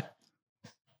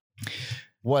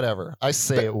 Whatever. I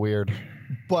say it weird.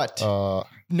 But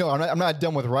no, I'm not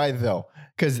done with Ride though,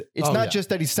 because it's not just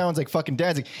that he sounds like fucking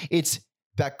Danzig. It's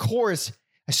that chorus.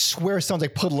 I swear it sounds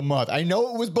like Puddle of Mud. I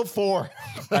know it was before.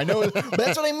 I know, but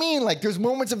that's what I mean. Like, there's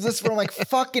moments of this where I'm like,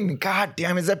 fucking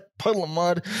goddamn, is that Puddle of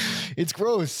Mud? It's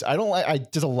gross. I don't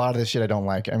like. Just a lot of this shit I don't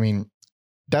like. I mean,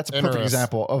 that's a perfect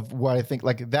example of what I think.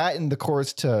 Like that and the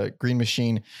chorus to Green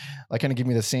Machine, like kind of give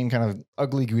me the same kind of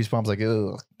ugly goosebumps. Like,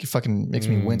 ugh, it fucking makes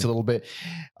me wince a little bit.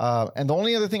 And the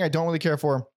only other thing I don't really care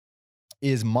for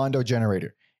is Mondo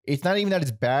Generator. It's not even that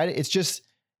it's bad. It's just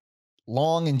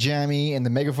long and jammy, and the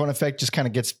megaphone effect just kind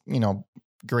of gets,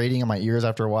 grating on my ears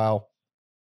after a while.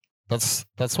 That's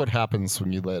what happens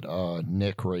when you let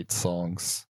Nick write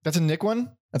songs. That's a Nick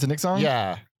one? That's a Nick song?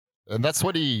 Yeah. And that's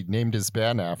what he named his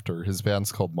band after. His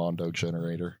band's called Mondo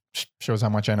Generator. Shows how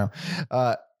much I know.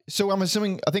 So I'm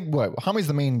assuming, I think Hami's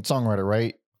the main songwriter,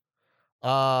 right?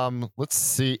 Let's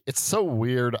see. It's so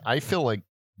weird. I feel like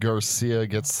Garcia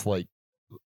gets like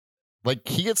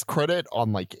he gets credit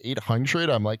on like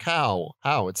 800. I'm like, how?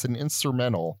 It's an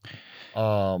instrumental.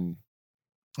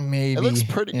 Maybe it looks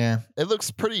pretty. Yeah, it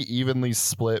looks pretty evenly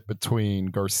split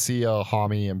between Garcia,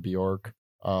 Hami, and Bjork.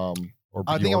 Or Bjork.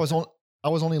 I think I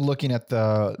was only looking at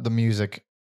the music.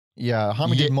 Yeah,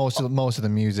 Hami did most of the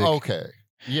music. Okay,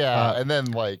 yeah, and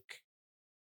then like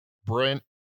Brant,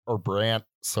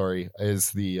 sorry,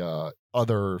 is the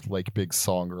other like big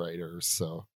songwriter.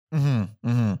 So.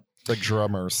 The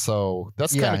drummer, so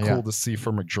that's kind of cool to see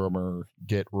from a drummer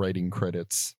get writing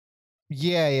credits.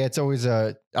 Yeah, it's always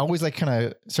I always like kind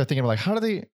of start thinking about like how do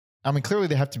they? I mean, clearly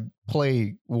they have to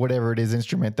play whatever it is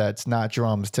instrument that's not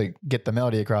drums to get the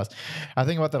melody across. I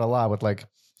think about that a lot with like,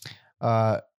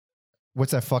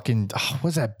 what's that fucking?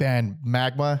 What's that band?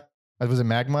 Magma. Was it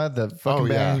Magma? The fucking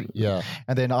band. Yeah.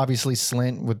 And then obviously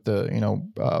Slint with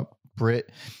the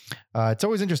Brit. It's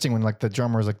always interesting when like the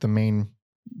drummer is like the main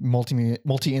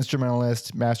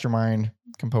multi-instrumentalist, mastermind,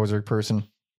 composer person.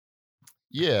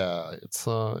 Yeah, it's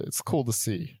cool to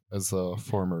see as a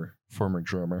former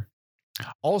drummer.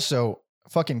 Also,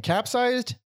 fucking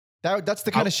Capsized. That's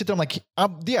the kind of shit that I'm like,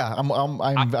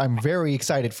 I'm very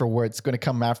excited for what's going to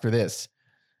come after this.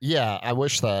 Yeah, I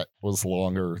wish that was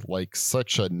longer. Like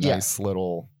such a nice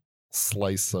little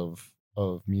slice of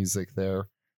music there.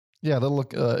 Yeah, little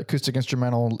acoustic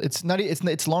instrumental. It's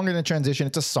longer than Transition.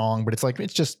 It's a song, but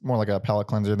it's just more like a palate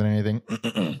cleanser than anything.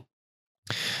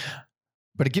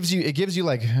 But it gives you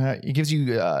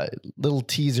little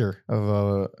teaser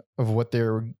of what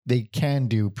they can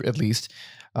do at least.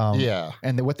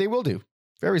 And what they will do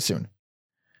very soon.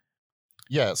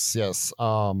 Yes.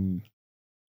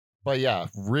 But yeah,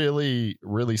 really,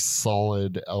 really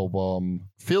solid album.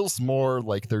 Feels more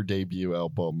like their debut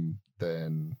album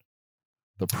than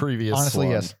the previous Honestly,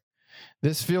 one. yes.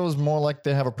 This feels more like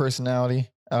they have a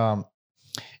personality.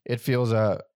 It feels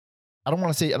I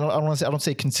don't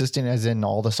say consistent as in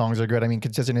all the songs are good. I mean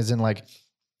consistent as in like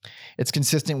it's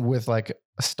consistent with like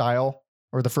a style.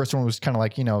 Or the first one was kind of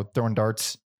like, throwing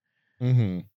darts.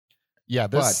 Mm-hmm. Yeah,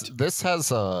 this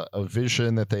has a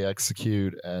vision that they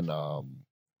execute, and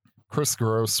Chris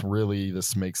Gross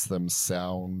this makes them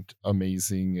sound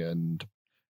amazing and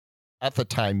at the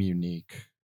time unique.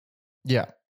 Yeah.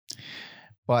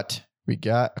 But we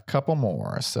got a couple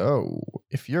more. So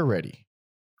if you're ready.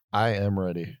 I am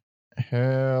ready.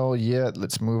 Hell yeah.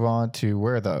 Let's move on to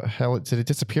where the hell did it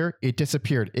disappear? It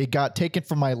disappeared. It got taken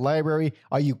from my library.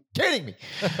 Are you kidding me?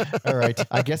 All right.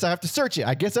 I guess I have to search it.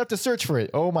 I guess I have to search for it.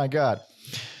 Oh my God.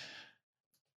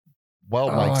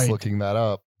 Well, Mike's looking that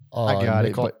up. I got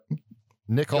it.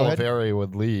 Nick Go ahead. Oliveri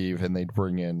would leave and they'd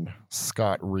bring in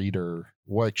Scott Reeder,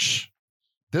 which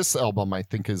this album I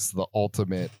think is the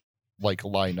ultimate like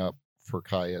lineup for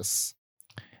Caius.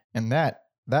 And that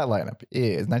lineup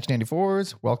is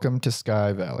 1994's Welcome to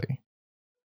Sky Valley.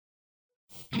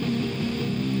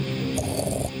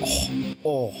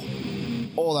 Oh,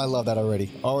 I love that already.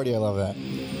 Already, I love that.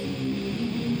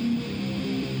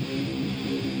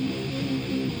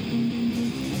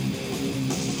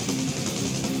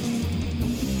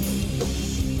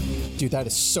 Dude, that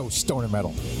is so stoner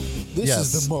metal. This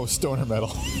Yes. is the most stoner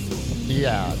metal.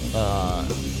 Yeah,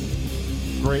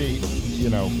 great,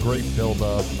 great build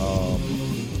up.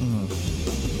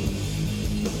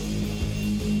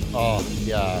 Oh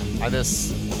yeah, I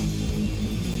just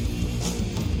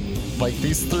like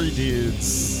these three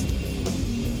dudes.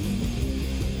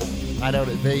 I don't.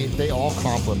 They all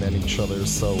complement each other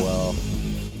so well.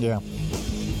 Yeah.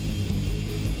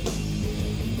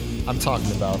 I'm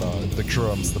talking about the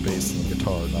drums, the bass, and the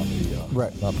guitar, not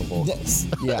the vocals.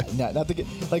 Yeah, not the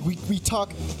like we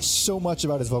talk so much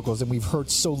about his vocals and we've heard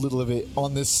so little of it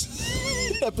on this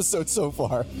episode so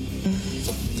far.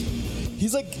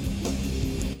 He's like,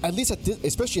 at least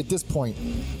especially at this point,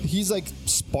 he's like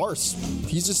sparse.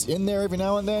 He's just in there every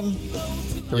now and then.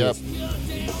 Yep.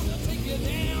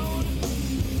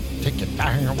 Take it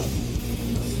down.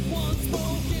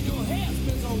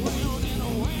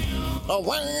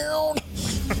 Around.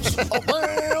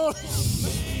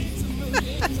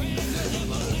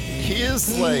 He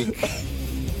is like,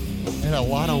 in a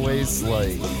lot of ways,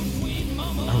 like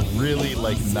a really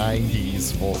like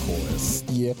 '90s vocalist.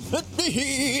 Yeah.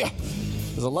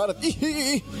 There's a lot of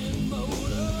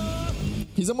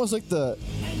He's almost like the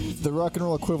rock and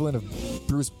roll equivalent of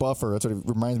Bruce Buffer. That's what it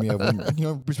reminds me of. When,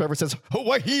 Bruce Buffer says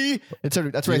Hawaii. That's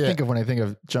what I think of when I think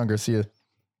of John Garcia.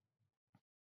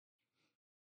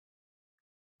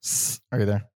 Are you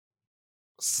there?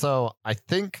 So I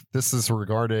think this is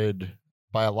regarded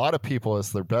by a lot of people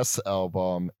as their best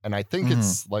album, and I think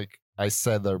it's like I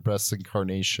said, their best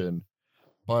incarnation.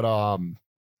 But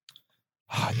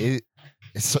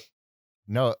it's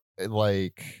no,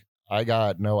 like I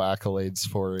got no accolades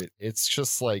for it. It's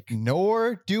just like,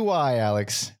 Nor do I,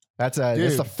 Alex. That's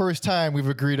the first time we've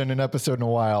agreed on an episode in a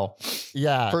while.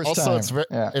 yeah. First Also,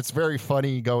 time. it's very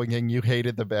funny going in. You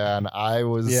hated the band. I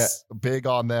was big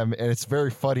on them, and it's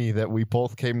very funny that we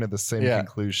both came to the same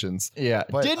conclusions. Yeah,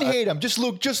 But didn't hate him. Just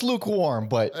lukewarm.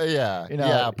 But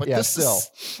But this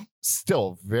is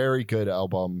still very good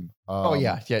album.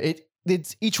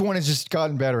 It's each one has just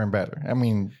gotten better and better. I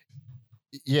mean,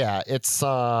 yeah, it's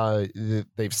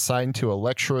they've signed to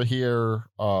Elektra here.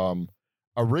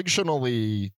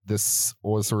 Originally this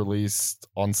was released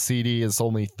on CD as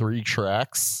only 3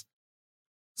 tracks.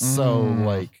 So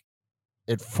like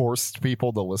it forced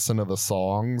people to listen to the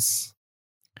songs.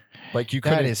 Like you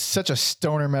could. that is such a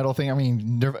stoner metal thing. I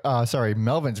mean,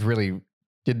 Melvins really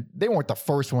did. They weren't the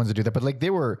first ones to do that, but like they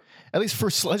were at least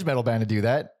first sludge metal band to do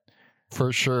that.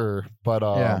 For sure. But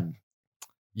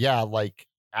like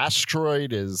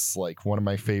Asteroid is like one of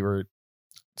my favorite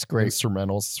It's great.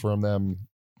 instrumentals from them.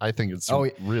 I think it's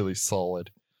really solid.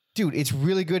 Dude, it's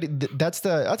really good. That's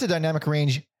a dynamic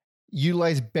range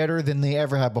utilized better than they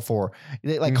ever have before.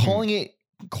 Like calling it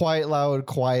quiet, loud,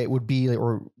 quiet would be,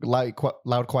 or loud,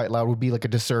 quiet, loud would be like a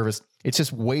disservice. It's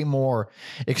just way more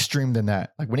extreme than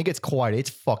that. Like when it gets quiet,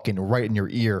 it's fucking right in your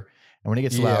ear, and when it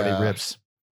gets loud, it rips.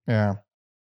 Yeah.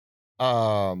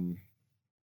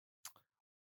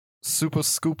 Super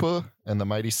Scoopa and the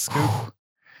Mighty Scoop.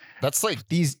 That's like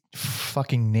These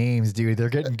fucking names, dude. They're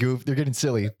getting goofed. They're getting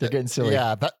silly. They're getting silly.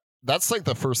 Yeah, that's like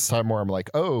the first time where I'm like,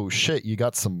 oh shit, you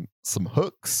got some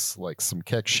hooks, like some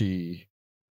catchy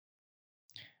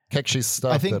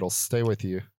stuff that'll stay with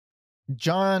you.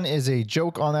 John is a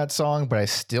joke on that song, but I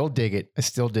still dig it.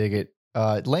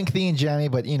 Lengthy and jammy,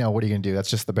 but what are you gonna do? That's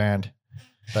just the band.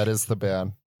 That is the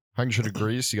band. 100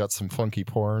 Degrees, you got some funky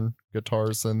porn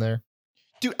guitars in there.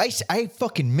 Dude, I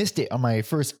fucking missed it on my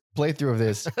first playthrough of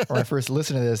this, or my first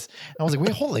listen to this. I was like,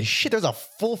 wait, holy shit, there's a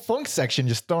full funk section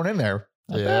just thrown in there.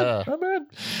 Not bad.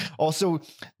 Also,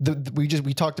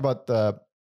 we talked about I'm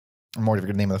already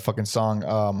forgetting the name of the fucking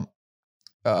song.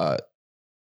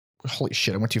 Holy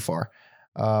shit, I went too far.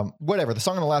 Whatever,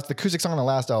 the acoustic song on the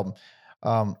last album.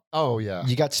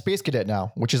 You got Space Cadet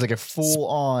now, which is like a full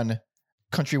on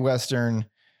country western.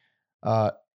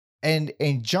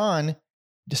 And John,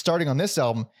 just starting on this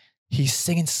album, he's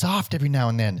singing soft every now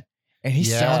and then, and he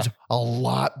sounds a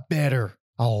lot better.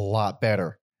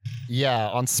 Yeah,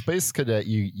 on Space Cadet,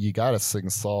 you gotta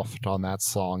sing soft on that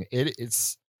song.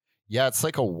 It's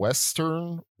like a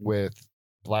western with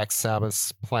Black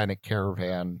Sabbath's Planet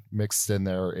Caravan mixed in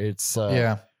there. It's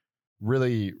Yeah.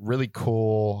 really, really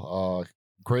cool.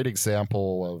 Great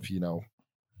example of,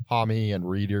 Hami and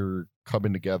Reader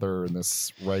coming together in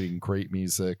this writing great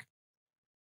music.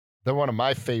 Then one of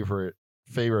my favorite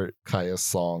Kaya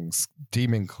songs,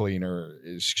 Demon Cleaner,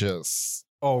 is just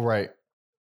Oh, right.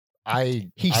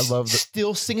 I He's love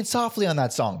still singing softly on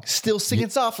that song. Still singing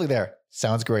softly there.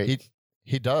 Sounds great.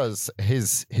 he does.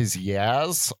 His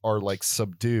yas are like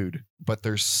subdued, but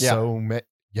there's so many.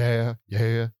 Yeah.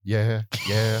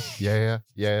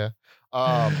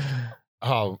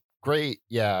 Oh, great.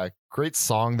 Yeah. Great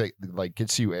song that like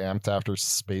gets you amped after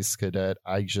Space Cadet.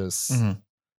 I just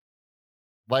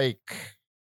like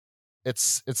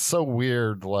it's so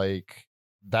weird. Like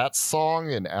that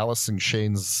song and Alice in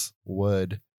Chains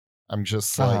Wood. I'm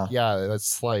just like, yeah,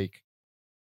 that's like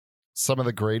some of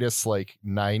the greatest like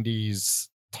 90s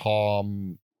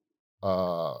Tom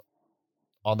on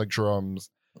the drums.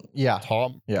 Yeah.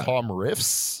 Tom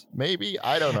riffs, maybe.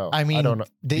 I don't know. I mean, I don't know.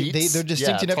 they're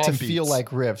distinct enough to feel like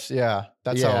riffs. Yeah.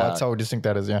 That's how distinct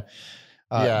that is.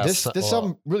 Yeah. This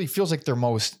album really feels like their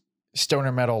most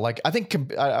stoner metal. Like I think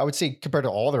I would say compared to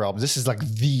all their albums, this is like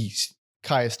the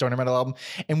Kaya stoner metal album.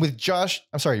 And with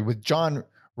John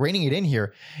reining it in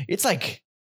here, it's like,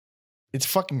 it's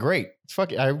fucking great.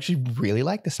 I actually really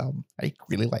like this album. I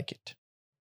really like it.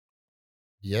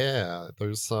 Yeah,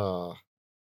 there's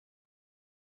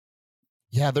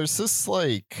this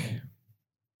like,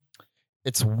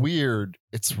 it's weird.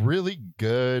 It's really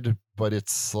good, but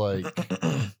it's like,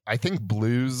 I think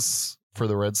Blues for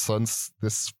the Red Sun's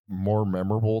this more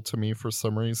memorable to me for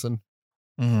some reason.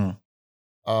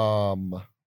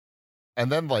 And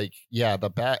then like, yeah, the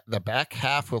back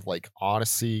half with like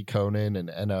Odyssey, Conan, and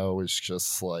Eno is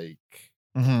just like,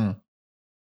 you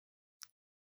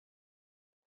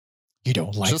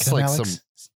don't like just them, like Alex?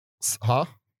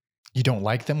 You don't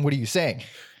like them? What are you saying?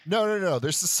 No.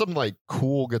 There's just some like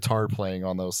cool guitar playing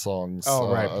on those songs. Oh,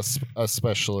 right.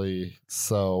 Especially.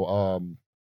 So,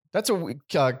 that's Conan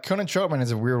Trautman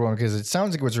is a weird one because it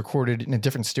sounds like it was recorded in a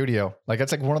different studio. Like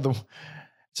that's like one of the,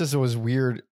 it was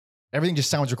weird. Everything just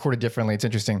sounds recorded differently. It's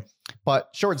interesting, but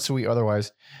short and sweet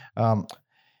otherwise.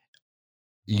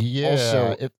 Yeah.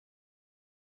 Also,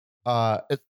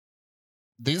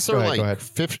 these are like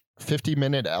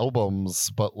 50-minute albums,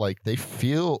 but like they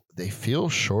feel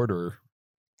shorter.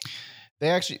 They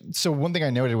actually. So one thing I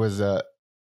noted was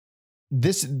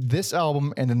this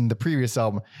album and then the previous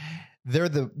album.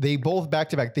 They both back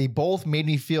to back. They both made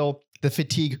me feel the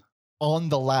fatigue on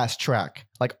the last track.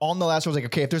 Like on the last one, I was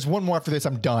like, okay, if there's one more after this,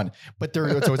 I'm done. But so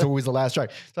it's always the last track.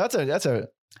 So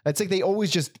it's like they always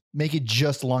just make it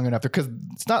just long enough because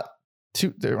it's not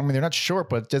too. They're not short,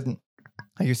 but it doesn't.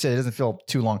 Like you said, it doesn't feel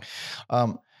too long. I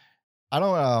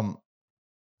don't.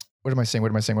 What am I saying?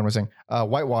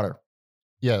 Whitewater.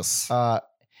 Yes. I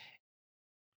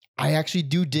actually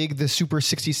do dig the super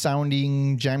 60s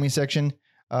sounding jamming section.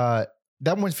 That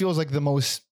one feels like the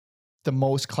most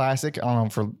classic. I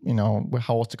don't know for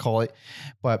how else to call it,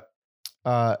 but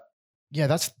yeah,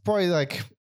 that's probably like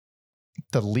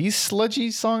the least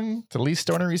sludgy song, the least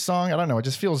stonery song. I don't know. It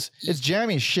just feels, it's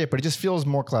jammy as shit, but it just feels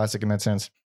more classic in that sense.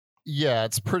 Yeah,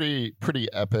 it's pretty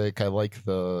epic. I like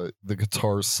the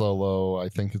guitar solo. I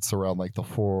think it's around like the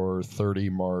 4:30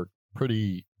 mark.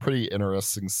 Pretty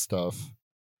interesting stuff.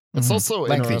 It's also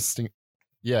lengthy. Interesting.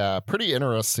 Yeah, pretty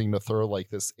interesting to throw like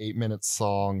this 8-minute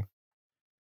song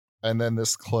and then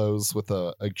this close with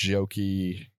a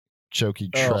jokey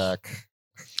track.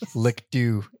 Lick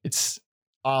do. It's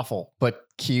awful, but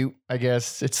cute, I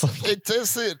guess. It's like it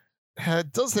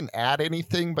doesn't add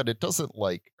anything, but it doesn't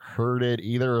like hurt it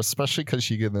either, especially because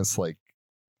you get this like,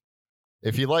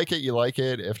 if you like it, you like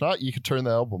it. If not, you could turn the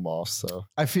album off. So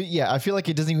I feel like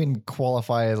it doesn't even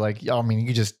qualify as like, I mean, you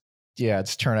could just,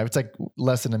 it's turn off. It's like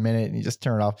less than a minute and you just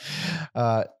turn it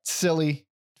off. Silly,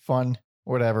 fun,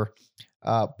 whatever.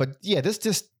 But yeah, this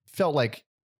just felt like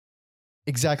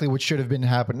exactly what should have been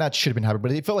happening. Not should have been happening,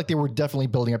 but it felt like they were definitely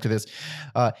building up to this.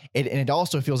 And it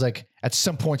also feels like at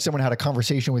some point someone had a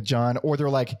conversation with John, or they're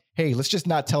like, hey, let's just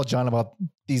not tell John about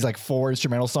these like 4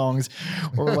 instrumental songs.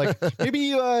 Or like,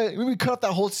 maybe we cut out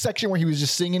that whole section where he was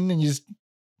just singing and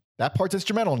that part's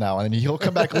instrumental now, and he'll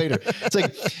come back later. It's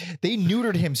like they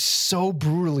neutered him so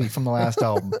brutally from the last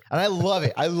album. And I love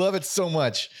it. I love it so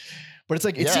much. But it's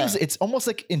like, it seems it's almost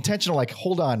like intentional. Like,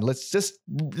 hold on, let's just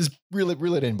reel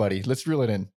it in, buddy. Let's reel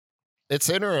it in. It's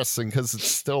interesting because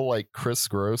it's still like Chris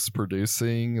Gross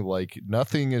producing. Like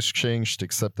nothing has changed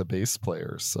except the bass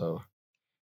player. So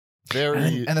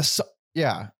very and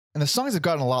the songs have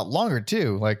gotten a lot longer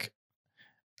too. Like,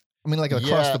 I mean, like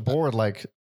across the board. Like,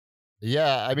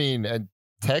 yeah, I mean, and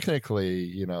technically,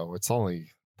 you know, it's only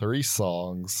 3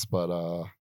 songs, but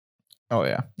Oh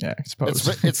yeah, I suppose.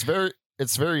 it's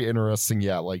very interesting.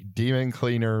 Yeah, like Demon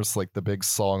Cleaners, like the big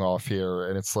song off here,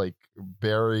 and it's like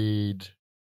buried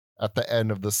at the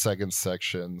end of the second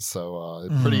section. So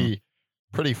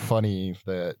pretty funny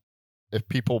that if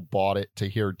people bought it to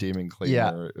hear Demon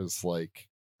Cleaner, it was like,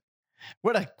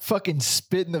 what a fucking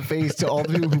spit in the face to all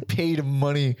the people who paid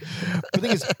money. The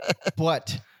thing is,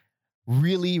 but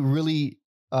really, really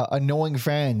annoying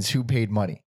fans who paid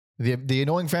money. The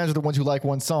annoying fans are the ones who like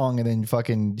one song and then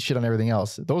fucking shit on everything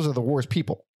else. Those are the worst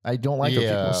people. I don't like those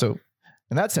people. So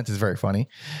in that sense, it's very funny.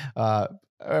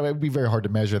 It'd be very hard to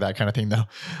measure that kind of thing though.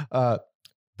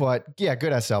 But yeah,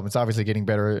 good ass album. It's obviously getting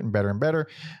better and better and better.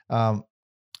 I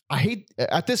hate,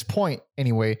 at this point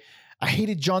anyway, I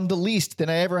hated John the least than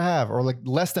I ever have, or like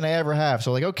less than I ever have.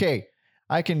 So like, okay,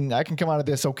 I can come out of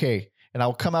this okay, and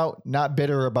I'll come out not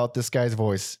bitter about this guy's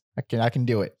voice. I can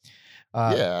do it.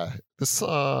 This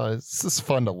is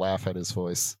fun to laugh at his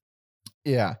voice.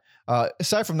 Yeah.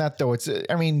 Aside from that, though,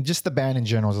 I mean, just the band in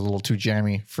general is a little too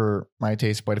jammy for my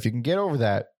taste. But if you can get over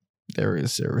that, there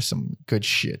is some good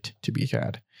shit to be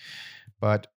had.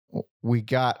 But we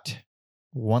got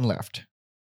one left.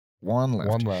 One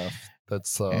left.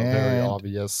 That's very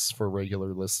obvious for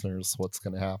regular listeners what's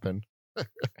going to happen.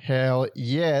 Hell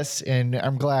yes. And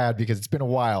I'm glad because it's been a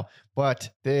while.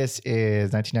 But this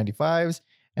is 1995's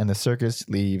And the Circus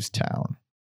Leaves Town.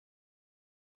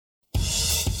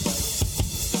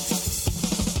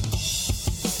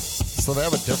 So they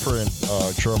have a different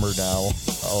drummer now,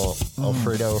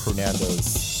 Alfredo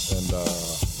Hernandez. And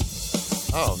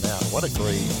oh man, what a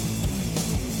great...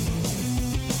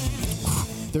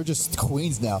 They're just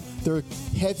queens now. They're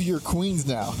heavier queens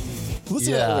now.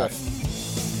 Listen to that riff.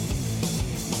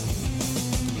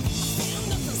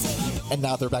 And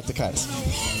now they're back to Kais.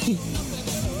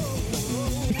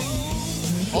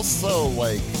 Also,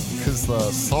 like, because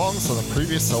the songs on the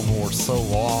previous album were so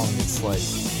long, it's like,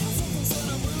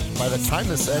 by the time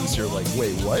this ends, you're like,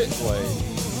 wait, what? Like,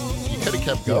 you could have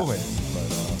kept going.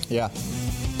 But, yeah.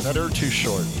 Better too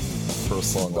short for a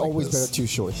song like Always this. better too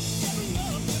short.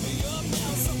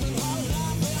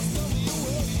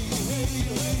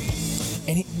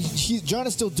 And John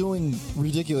is still doing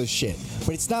ridiculous shit,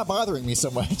 but it's not bothering me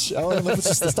so much. I don't know if it's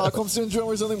just the Stockholm Syndrome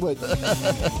or something, but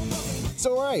it's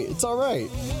all right. It's all right.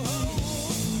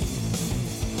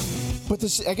 But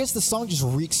I guess the song just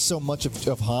reeks so much of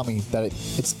Hami that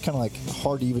it's kind of like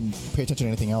hard to even pay attention to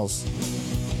anything else.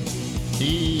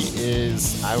 He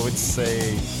is, I would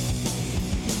say,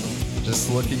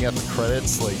 just looking at the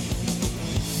credits, like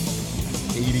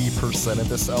 80% of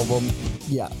this album.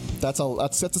 Yeah, that's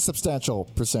a substantial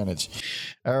percentage.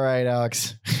 All right,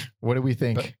 Alex, what do we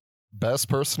think? Best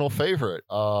personal favorite.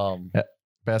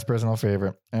 Best personal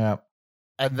favorite. Yeah.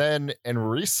 And then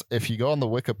if you go on the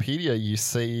Wikipedia, you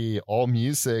see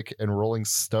AllMusic and Rolling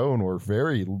Stone were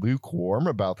very lukewarm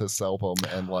about this album,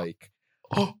 and like,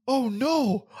 oh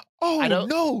no,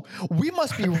 no, we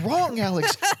must be wrong,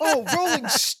 Alex. Oh, Rolling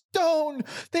Stone,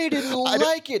 they didn't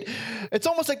like it. It's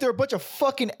almost like they're a bunch of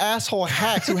fucking asshole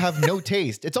hacks who have no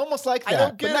taste. It's almost like that, I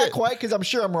don't get but not it. quite, because I'm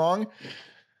sure I'm wrong.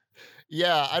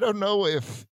 Yeah, I don't know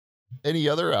if any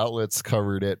other outlets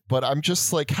covered it, but I'm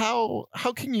just like, how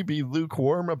can you be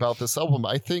lukewarm about this album?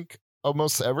 I think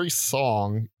almost every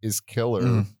song is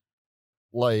killer.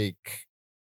 Like,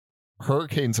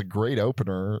 Hurricane's a great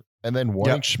opener, and then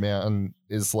Wunschman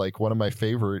is like one of my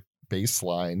favorite bass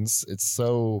lines. It's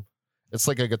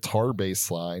like a guitar bass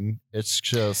line. It's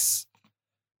just,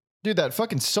 dude, that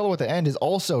fucking solo at the end is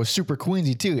also super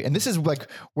Queensy too. And this is like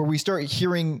where we start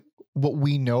hearing what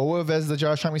we know of as the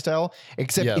Josh Homme style,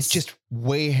 except it's just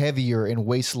way heavier and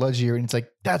way sludgier. And it's like,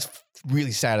 that's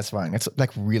really satisfying. It's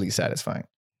like really satisfying.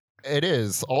 It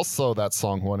is. Also, that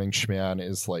song Wunschman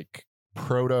is like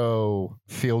proto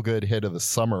feel good hit of the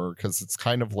summer, because it's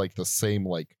kind of like the same,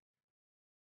 like,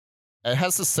 it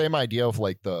has the same idea of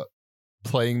like the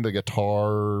playing the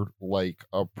guitar like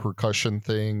a percussion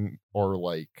thing, or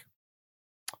like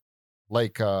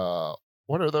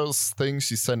what are those things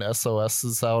you send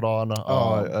SOSs out on?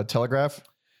 A telegraph?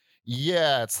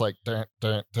 Yeah, it's like okay.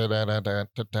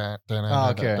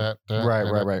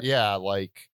 Right. Yeah,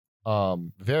 like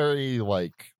very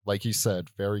like you said,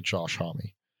 very Josh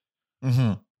Homme.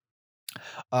 Mm-hmm.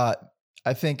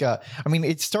 I think I mean,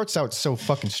 it starts out so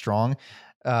fucking strong.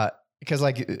 Because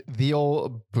like the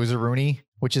old Boozeroonie,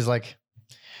 which is like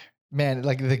Man,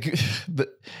 like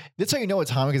that's how you know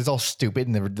it's Hami, because it's all stupid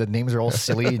and the names are all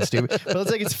silly and stupid. But it's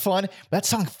like it's fun. That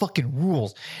song fucking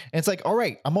rules. And it's like, all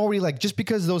right, I'm already like, just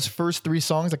because those first 3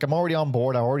 songs, like I'm already on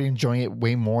board. I'm already enjoying it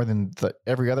way more than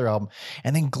every other album.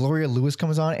 And then Gloria Lewis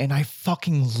comes on, and I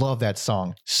fucking love that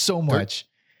song so much.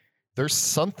 There's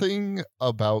something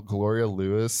about Gloria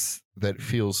Lewis that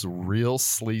feels real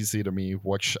sleazy to me,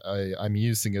 which I'm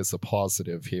using as a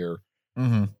positive here.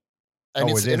 Mm-hmm. And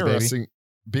it's interesting. Baby.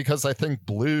 Because I think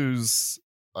Blues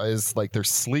is like their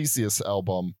sleaziest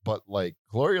album, but like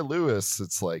Gloria Lewis,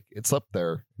 it's like it's up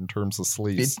there in terms of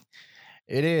sleaze.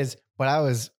 It is, but I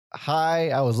was high.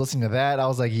 I was listening to that. I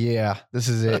was like, yeah, this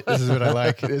is it. This is what I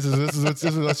like. This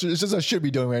is what I should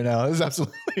be doing right now. This is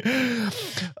absolutely.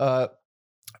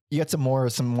 You got some more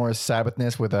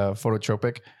Sabbathness with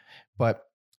Phototropic, but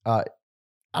I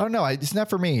don't know. It's not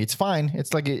for me. It's fine.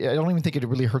 It's like I don't even think it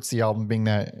really hurts the album being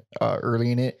that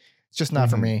early in it. It's just not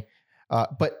for me.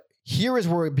 But here is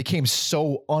where it became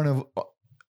so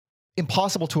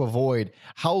impossible to avoid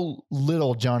how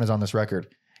little John is on this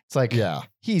record. It's like,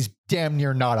 he's damn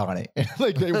near not on it.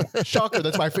 Like, shocker,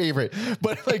 that's my favorite.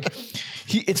 But like,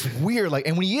 it's weird. Like,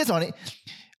 and when he is on it,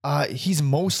 he's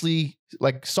mostly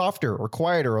like softer or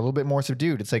quieter, or a little bit more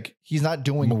subdued. It's like he's not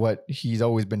doing what he's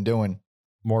always been doing.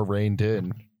 More reined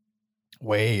in.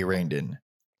 Way reined in.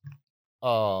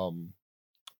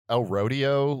 El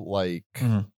Rodeo, like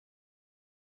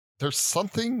there's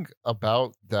something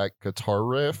about that guitar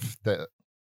riff that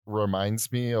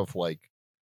reminds me of like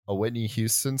a Whitney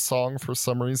Houston song for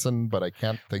some reason, but I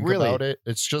can't think about it.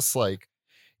 It's just like,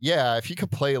 if you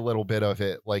could play a little bit of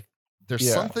it, like there's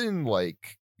something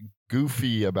like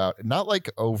goofy about it. Not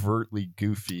like overtly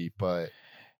goofy, but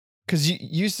because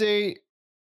you say.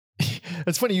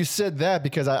 It's funny you said that,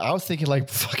 because I was thinking like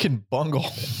fucking Bungle.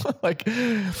 Like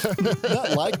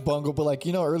not like Bungle, but like,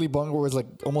 early Bungle was like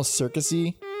almost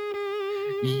circusy.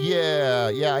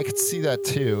 Yeah, I could see that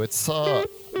too. It's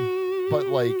but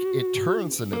like it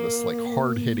turns into this like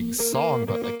hard-hitting song,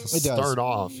 but like to start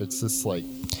off, it's this like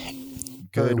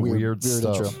good weird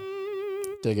stuff. Intro.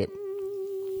 Dig it.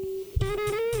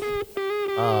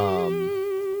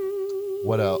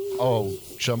 What else? Oh,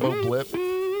 Jumbo Blip.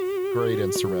 Great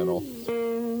instrumental.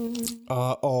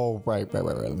 Right.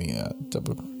 Let me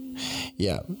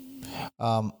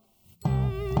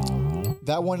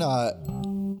that one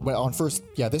on first,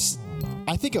 this,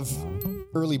 I think of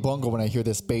early Bungle when I hear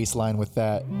this bass line with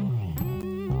that.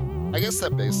 I guess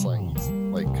that bass line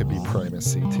like could be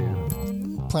Primacy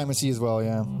too. Primacy as well,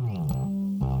 yeah.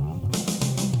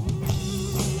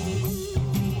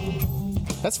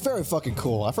 That's very fucking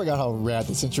cool. I forgot how rad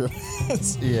this intro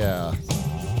is. Yeah.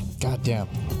 God damn.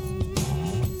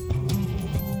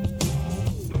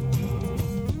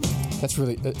 That's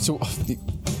really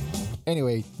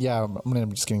anyway, I'm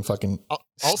just getting fucking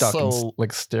stuck and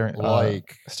like staring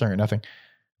at nothing.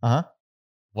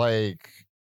 Like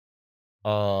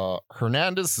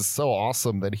Hernandez is so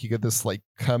awesome that he could just like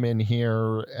come in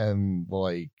here and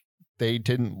like they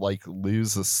didn't like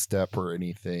lose a step or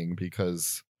anything,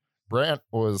 because Brant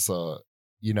was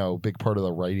big part of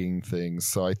the writing things.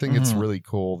 So I think it's really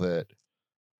cool that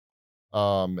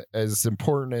as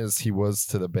important as he was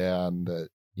to the band, that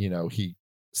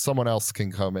someone else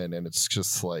can come in and it's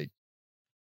just like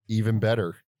even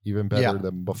better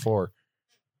than before.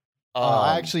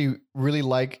 I actually really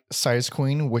like Size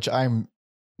Queen, which one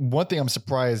thing I'm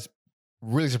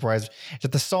really surprised,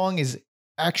 that the song is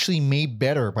actually made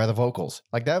better by the vocals.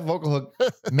 Like that vocal hook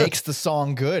makes the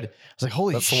song good. I was like,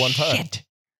 holy shit. That's the one time.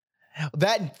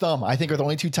 That and Thumb, I think, are the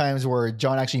only 2 times where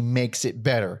John actually makes it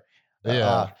better.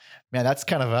 Yeah. Man, that's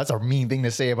a mean thing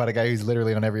to say about a guy who's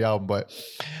literally on every album, but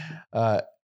I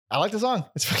like the song.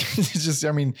 It's just,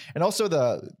 and also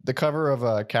the cover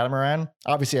of Catamaran.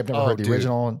 Obviously, I've never heard the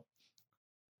original.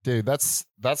 Dude, that's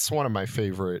one of my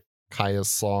favorite Kaya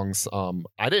songs.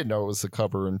 I didn't know it was a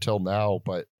cover until now,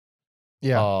 but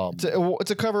yeah,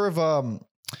 it's a cover of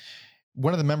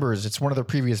one of the members. It's one of their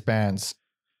previous bands.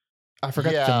 I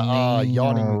forgot the name.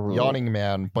 Yawning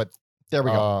Man, but there we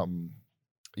go.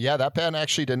 Yeah, that band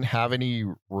actually didn't have any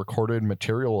recorded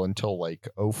material until like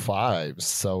 2005.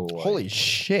 So holy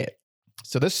shit.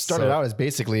 So this started out as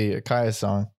basically a Kaya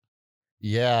song.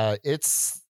 Yeah,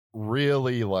 it's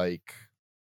really like,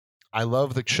 I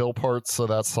love the chill parts of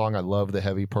that song. I love the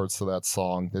heavy parts of that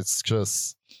song. It's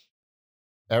just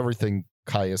everything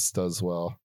Kaius does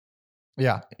well.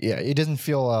 Yeah. It doesn't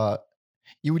feel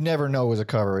you would never know it was a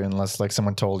cover unless like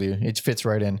someone told you. It fits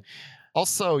right in.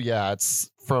 Also, it's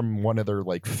from one of their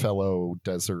like fellow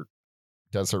desert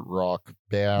rock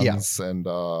bands, and it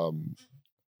always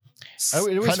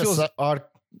feels odd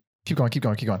Keep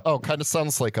going. Oh, kind of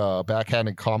sounds like a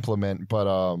backhanded compliment,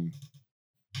 but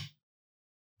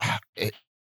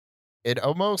it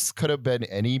almost could have been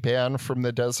any band from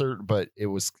the desert, but it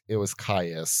was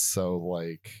Caius, so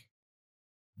like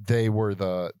they were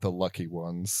the lucky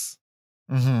ones.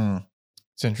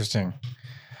 It's interesting.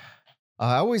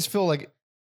 I always feel like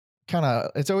kind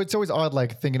of it's always odd,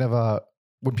 like thinking of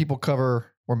when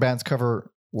bands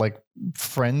cover like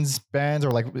friends bands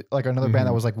or like another band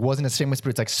that was like wasn't as famous,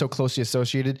 but it's like so closely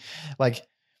associated. Like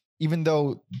even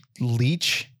though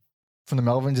Leech from the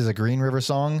Melvins is a Green River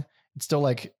song, it's still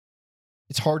like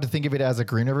it's hard to think of it as a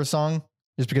Green River song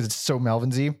just because it's so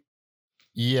Melvinsy.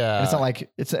 Yeah, and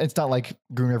it's not like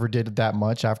Green River did that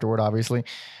much afterward, obviously.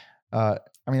 I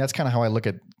mean, that's kind of how I look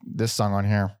at this song on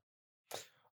here.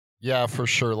 Yeah, for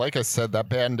sure. Like I said, that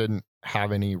band didn't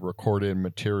have any recorded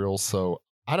material, so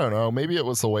I don't know. Maybe it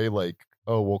was a way like,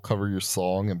 oh, we'll cover your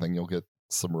song and then you'll get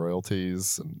some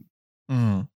royalties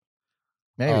and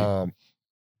maybe.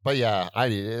 But yeah,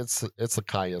 it's a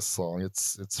Caius song.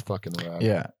 It's fucking rad.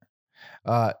 Yeah.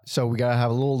 So we gotta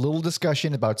have a little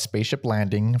discussion about Spaceship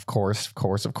Landing. Of course.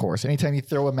 Anytime you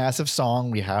throw a massive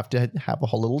song, we have to have a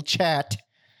whole little chat.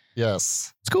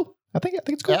 Yes, it's cool. I think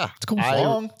it's cool. Yeah, it's cool.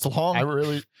 It's long.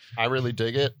 I really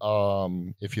dig it.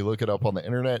 If you look it up on the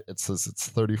internet, it says it's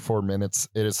 34 minutes.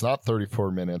 It is not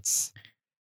 34 minutes.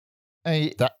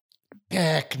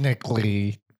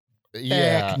 Technically,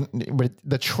 yeah, but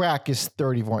the track is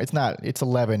 34. It's not. It's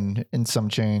 11 and some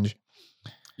change.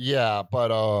 Yeah,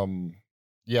 but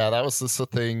yeah, that was just a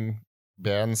thing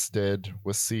bands did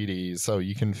with CDs. So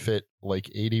you can fit like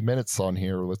 80 minutes on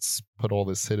here. Let's put all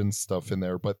this hidden stuff in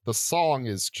there. But the song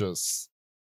is just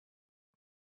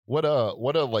what a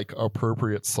like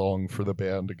appropriate song for the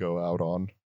band to go out on.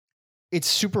 It's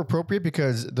super appropriate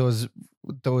because those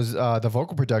the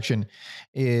vocal production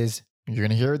is, you're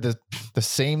gonna hear the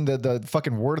same the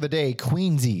fucking word of the day,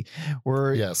 Queensy,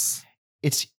 where yes,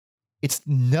 it's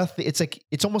nothing. It's like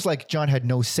it's almost like John had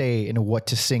no say in what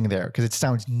to sing there because it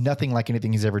sounds nothing like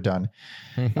anything he's ever done.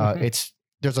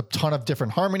 There's a ton of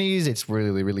different harmonies. It's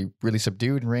really, really, really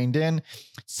subdued and reined in.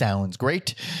 Sounds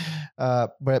great,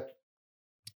 but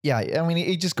yeah, I mean,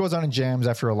 it just goes on in jams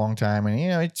after a long time, and you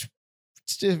know, it's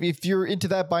if you're into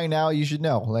that by now, you should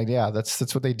know. Like, yeah, that's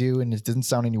what they do, and it doesn't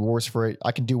sound any worse for it.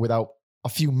 I can do without a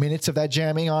few minutes of that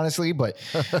jamming, honestly, but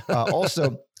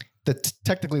also.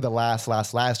 Technically the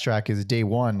last track is Day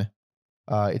One.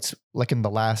 It's like in the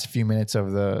last few minutes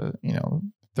of the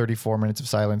 34 minutes of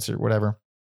silence or whatever,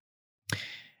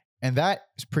 and that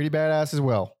is pretty badass as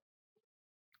well.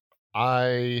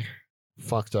 I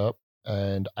fucked up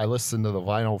and I listened to the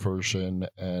vinyl version,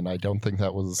 and I don't think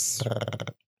that was.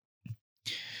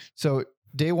 So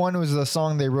Day One was the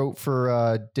song they wrote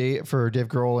for Dave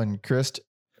Grohl and Chris.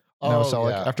 Yeah.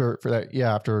 After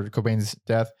Cobain's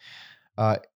death.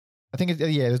 I think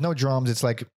there's no drums. It's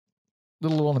like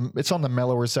it's on the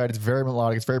mellower side. It's very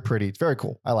melodic. It's very pretty. It's very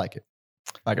cool. I like it.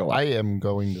 I like it a lot. I am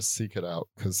going to seek it out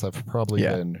because I've probably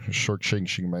been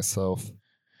shortchanging myself.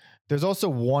 There's also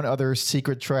one other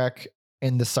secret track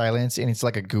in the silence, and it's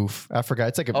like a goof. I forgot.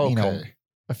 It's like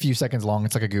a few seconds long.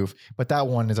 It's like a goof, but that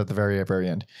one is at the very, very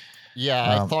end.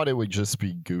 Yeah, I thought it would just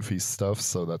be goofy stuff,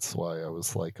 so that's why I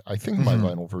was like, I think my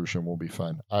vinyl version will be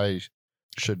fine. I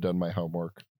should have done my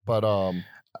homework, but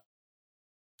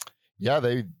yeah,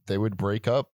 they would break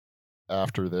up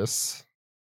after this.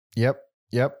 Yep.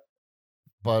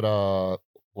 But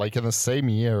like in the same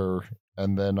year,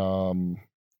 and then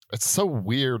it's so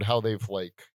weird how they've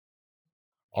like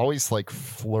always like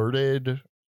flirted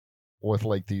with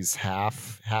like these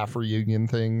half reunion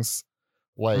things.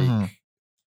 Like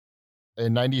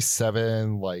in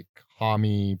 97, like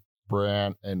Hami,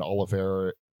 Brandt, and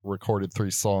Oliveira recorded 3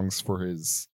 songs for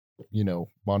his,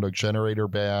 Mondo Generator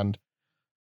band.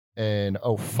 In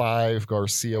 05,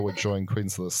 Garcia would join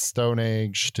Queens of the Stone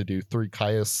Age to do 3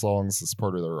 Caius songs as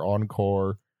part of their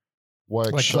encore.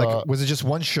 Which, was it just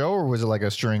one show or was it like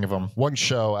a string of them? One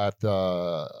show at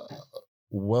the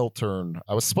Wiltern.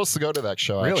 I was supposed to go to that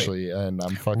show actually, and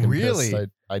I'm fucking pissed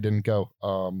I didn't go.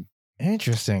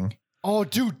 Interesting. Oh,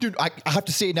 dude, I have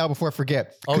to say it now before I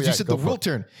forget. Because you said the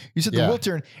Wiltern. You said the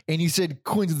Wiltern, and you said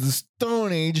Queens of the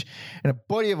Stone Age, and a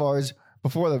buddy of ours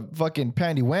before the fucking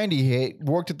Pandy Wandy hit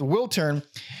worked at the Wiltern.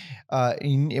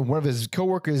 And one of his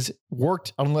coworkers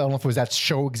worked. I don't know if it was that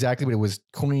show exactly, but it was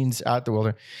Queens at the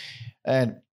Wiltern.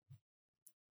 And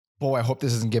boy, I hope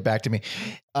this doesn't get back to me.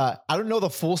 I don't know the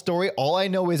full story. All I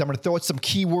know is I'm going to throw out some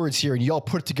keywords here, and y'all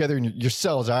put it together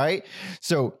yourselves. All right.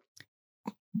 So,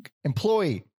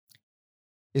 employee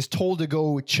is told to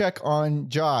go check on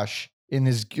Josh in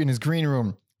his green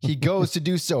room. He goes to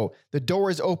do so. The door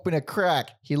is open a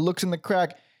crack. He looks in the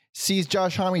crack, sees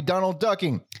Josh Homme Donald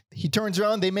ducking. He turns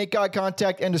around. They make eye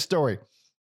contact. End of story.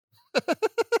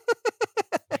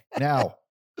 Now,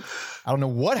 I don't know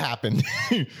what happened,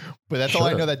 but that's all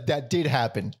I know that did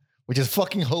happen, which is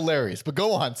fucking hilarious. But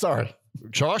go on. Sorry.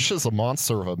 Josh is a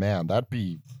monster of a man. That'd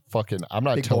be fucking. I'm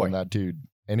not Big telling boy. that dude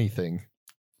anything.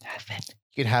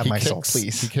 You can have my soul, He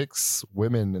please. kicks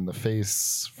women in the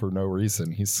face for no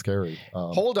reason. He's scary.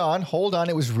 Hold on.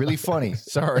 It was really funny.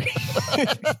 Sorry.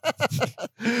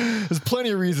 There's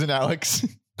plenty of reason, Alex.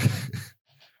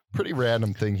 Pretty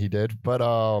random thing he did, but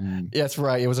Yeah, that's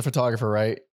right. It was a photographer,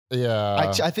 right?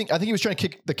 yeah. I think he was trying to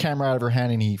kick the camera out of her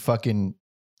hand, and he fucking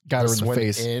got her Just in the went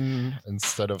face. in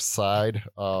instead of side.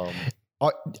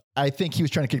 I think he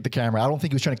was trying to kick the camera. I don't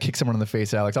think he was trying to kick someone in the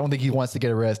face, Alex. I don't think he wants to get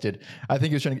arrested. I think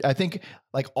he was trying to. I think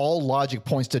like all logic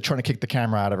points to trying to kick the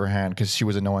camera out of her hand because she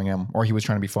was annoying him, or he was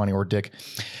trying to be funny, or a dick.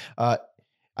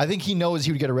 I think he knows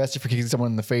he would get arrested for kicking someone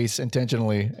in the face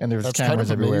intentionally, and there's That's cameras kind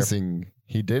of everywhere. amazing.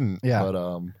 He didn't. Yeah. But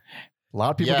A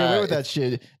lot of people get Yeah, away with that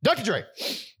shit. Dr. Dre,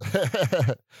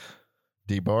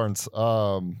 D Barnes.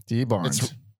 D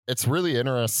Barnes. It's really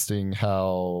interesting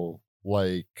how,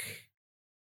 like,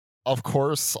 of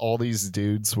course, all these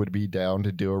dudes would be down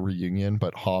to do a reunion,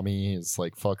 but Homme is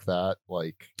like, fuck that.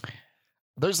 Like,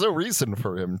 there's no reason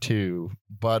for him to.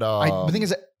 But The thing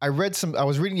is, I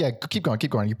was reading. Yeah, keep going.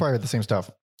 You probably read the same stuff.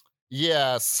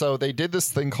 yeah, so they did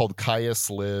this thing called Caius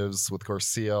Lives with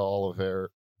Garcia Oliveira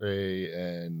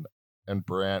and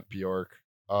Brant Bjork.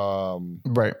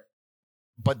 Right.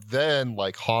 But then,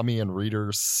 like, Homme and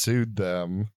Reader sued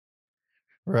them.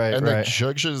 Right. And the right.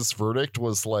 judge's verdict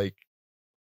was like,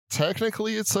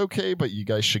 technically it's okay, but you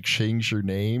guys should change your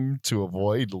name to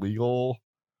avoid legal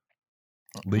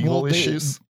Well,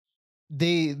 issues.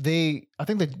 They I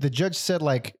think the judge said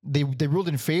like they ruled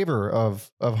in favor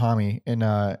of Homme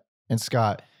and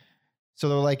Scott. So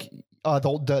they're like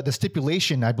the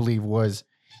stipulation I believe was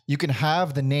you can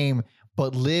have the name,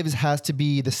 but Lives has to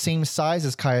be the same size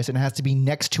as Caius and it has to be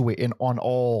next to it and on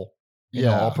all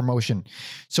all promotion.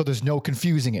 So there's no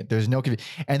confusing it. There's no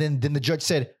and then the judge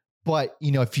said, but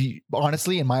if you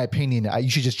honestly, in my opinion, you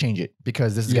should just change it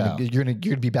because this is you're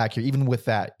gonna be back here even with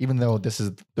that, even though this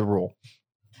is the rule.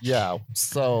 Yeah,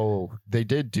 so they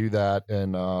did do that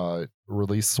and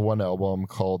released one album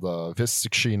called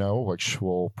Visticino, which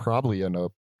we'll probably end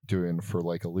up doing for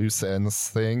like a loose ends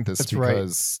thing. That's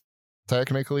because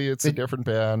technically it's a different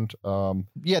band.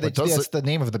 That's the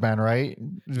name of the band, right?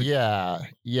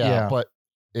 Yeah. But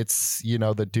it's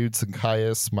the dudes in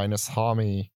Caius minus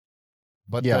Homme.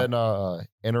 But then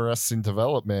interesting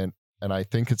development, and I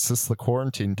think it's just the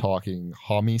quarantine talking.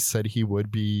 Homme said he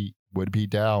would be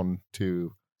down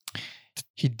to.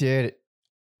 He did.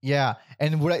 Yeah.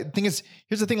 And what I think is,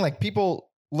 here's the thing, like people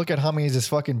look at Homme as this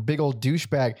fucking big old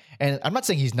douchebag. And I'm not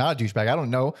saying he's not a douchebag. I don't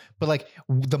know. But like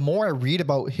the more I read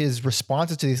about his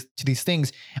responses to these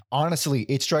things, honestly,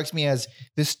 it strikes me as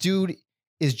this dude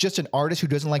is just an artist who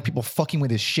doesn't like people fucking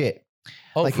with his shit.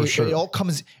 Oh, like for sure. It all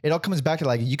comes back to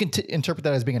like, you can interpret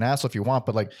that as being an asshole if you want,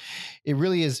 but like it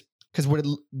really is. Cause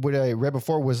what I read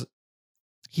before was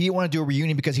he didn't want to do a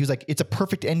reunion because he was like, it's a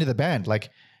perfect end of the band. Like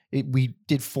we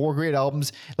did 4 great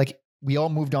albums. Like we all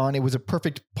moved on. It was a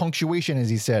perfect punctuation, as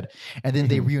he said. And then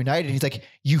they reunited. And he's like,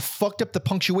 you fucked up the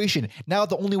punctuation. Now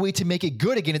the only way to make it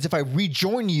good again is if I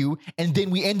rejoin you and then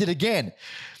we end it again.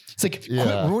 It's like,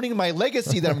 quit ruining my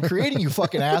legacy that I'm creating, you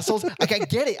fucking assholes. Like, I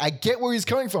get it. I get where he's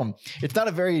coming from. It's not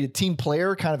a very team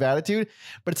player kind of attitude,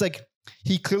 but it's like,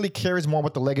 he clearly cares more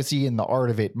about the legacy and the art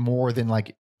of it more than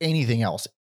like anything else.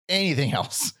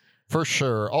 For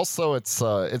sure. Also, it's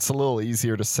a little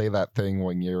easier to say that thing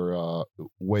when you're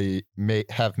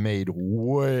have made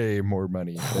way more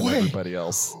money than everybody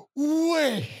else.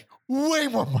 Way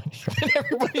more money than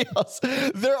everybody else.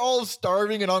 They're all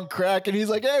starving and on crack, and he's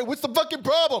like, "Hey, what's the fucking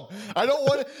problem? I don't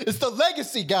want it. It's the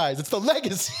legacy, guys. It's the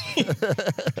legacy."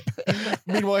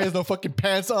 Meanwhile, he has no fucking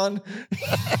pants on.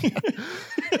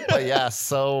 But yeah,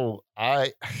 so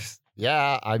I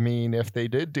mean, if they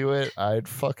did do it, I'd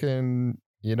fucking.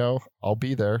 I'll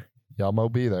be there. Yamo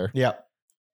be there. Yeah.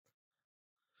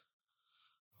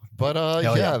 But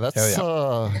that's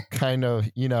kind of,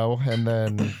 and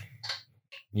then,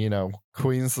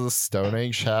 Queens of the Stone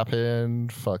Age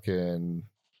happened. Fucking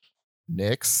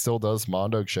Nick still does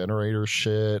Mondo Generator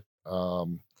shit.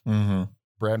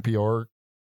 Brant Bjork,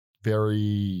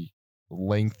 very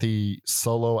lengthy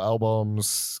solo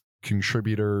albums,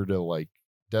 contributor to like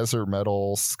Desert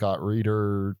Metal, Scott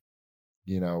Reeder,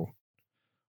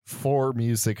 for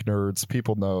music nerds,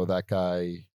 people know that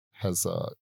guy has a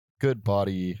good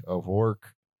body of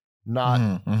work.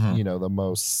 Not Mhm. the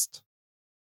most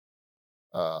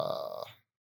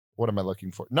what am I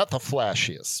looking for? Not the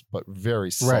flashiest, but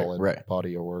very solid right.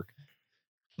 body of work.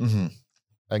 Mhm.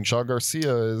 And John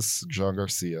Garcia is John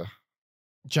Garcia.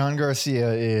 John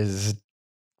Garcia is,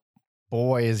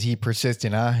 boy, is he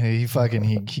persistent, huh? He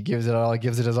gives it all. He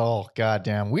gives it his all. God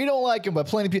damn. We don't like him, but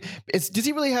plenty of people. Does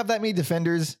he really have that many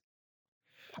defenders?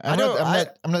 I'm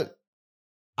not.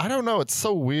 I don't know. It's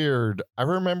so weird. I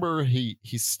remember he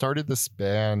started this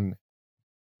band,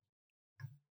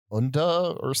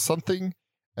 Unda or something,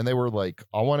 and they were like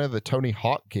on one of the Tony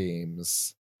Hawk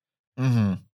games.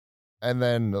 Mm-hmm. And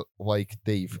then like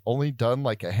they've only done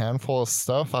like a handful of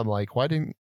stuff. I'm like, why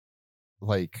didn't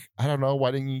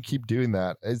you keep doing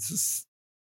that? It's just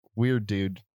weird,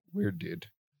 dude. Weird dude.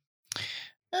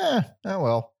 Oh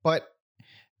well. But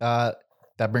that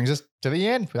brings us to the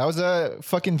end. That was a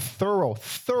fucking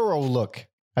thorough look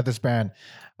at this band.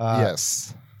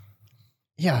 Yes.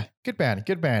 Yeah, good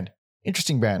band.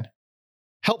 Interesting band.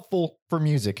 Helpful for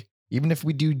music, even if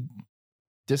we do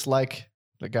dislike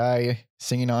the guy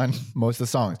singing on most of the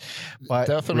songs. But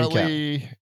definitely,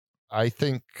 recap. I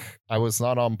think I was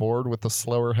not on board with the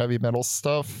slower heavy metal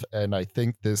stuff, and I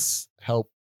think this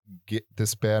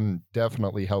band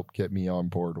definitely helped get me on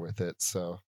board with it.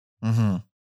 So,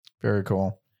 Very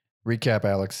cool. Recap,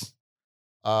 Alex.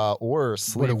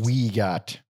 Worse. What do we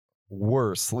got?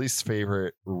 Worse, least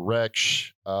favorite,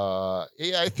 Wretch.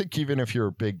 I think even if you're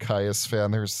a big Caius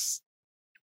fan, there's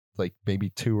like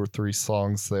maybe 2 or 3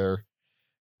 songs there.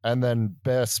 And then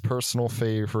best personal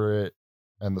favorite,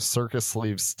 and the Circus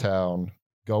Leaves Town,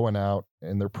 Going Out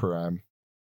in Their Prime.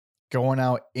 Going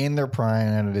Out in Their Prime,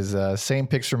 and it is same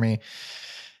picks for me.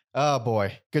 Oh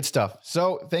boy, good stuff.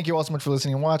 So thank you all so much for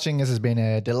listening and watching. This has been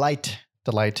a delight.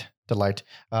 Looking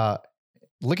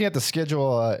at the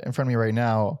schedule in front of me right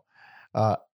now,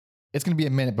 it's gonna be a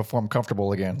minute before I'm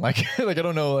comfortable again. Like I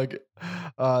don't know. Like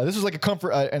this was like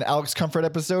an Alex Comfort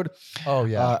episode. Oh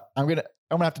yeah. I'm gonna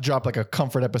have to drop like a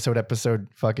Comfort episode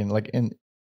fucking like in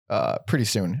pretty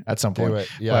soon at some point. Do it.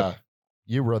 Yeah.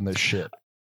 You run this shit.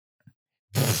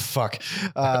 Fuck.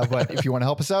 But if you want to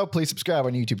help us out, please subscribe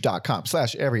on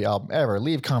youtube.com/everyalbumever.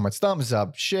 Leave comments, thumbs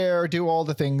up, share, do all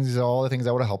the things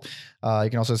that would help. You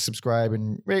can also subscribe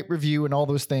and rate, review, and all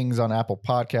those things on Apple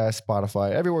Podcasts,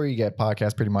 Spotify, everywhere you get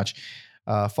podcasts pretty much.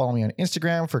 Follow me on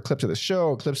Instagram for clips of the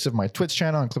show, clips of my Twitch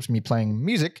channel, and clips of me playing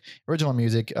music, original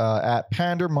music, at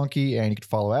Pander Monkey. And you can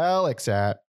follow Alex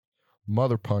at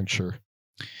Mother Puncture.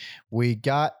 We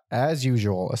got, as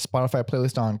usual, a Spotify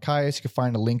playlist on Caius. You can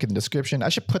find a link in the description. I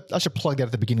should plug that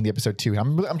at the beginning of the episode too.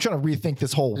 I'm trying to rethink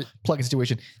this whole plugin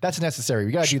situation. That's necessary.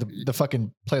 We got to do the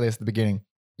fucking playlist at the beginning.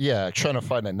 Yeah, trying to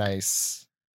find a nice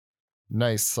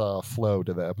flow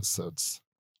to the episodes.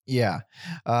 Yeah.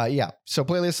 So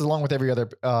playlists along with every other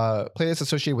playlist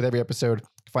associated with every episode. You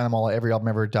can find them all at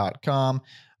everyalbumever.com.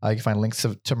 You can find links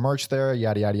to merch there,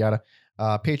 yada, yada, yada.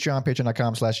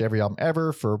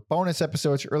 Patreon.com/everyalbumever for bonus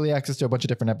episodes, early access to a bunch of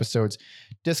different episodes,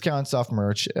 discounts off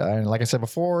merch. And like I said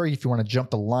before, if you want to jump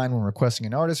the line when requesting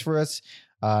an artist for us,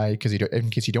 in case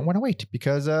you don't want to wait,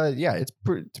 because it's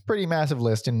a pretty massive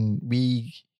list, and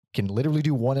we can literally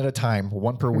do one at a time,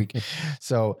 one per week.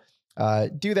 So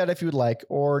do that if you would like,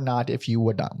 or not if you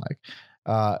would not like.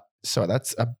 So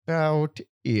that's about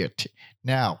it.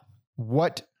 Now,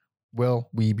 what will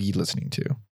we be listening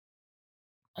to?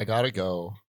 I gotta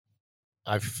go.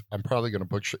 I'm probably gonna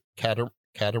butcher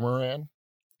Catamaran.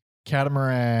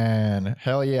 Catamaran.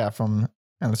 Hell yeah, from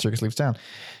And the Circus Leaves Town.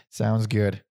 Sounds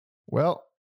good. Well,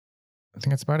 I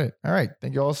think that's about it. All right.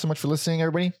 Thank you all so much for listening,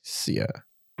 everybody. See ya.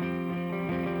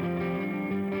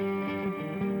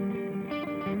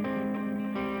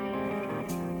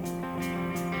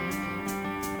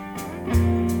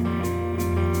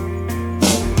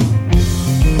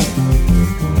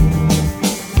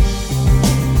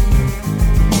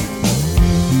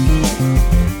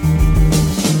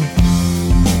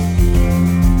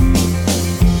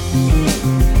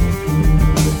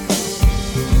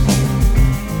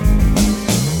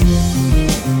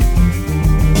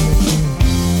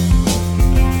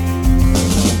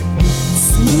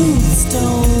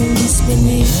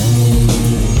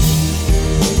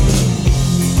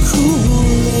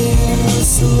 Cool air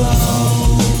surround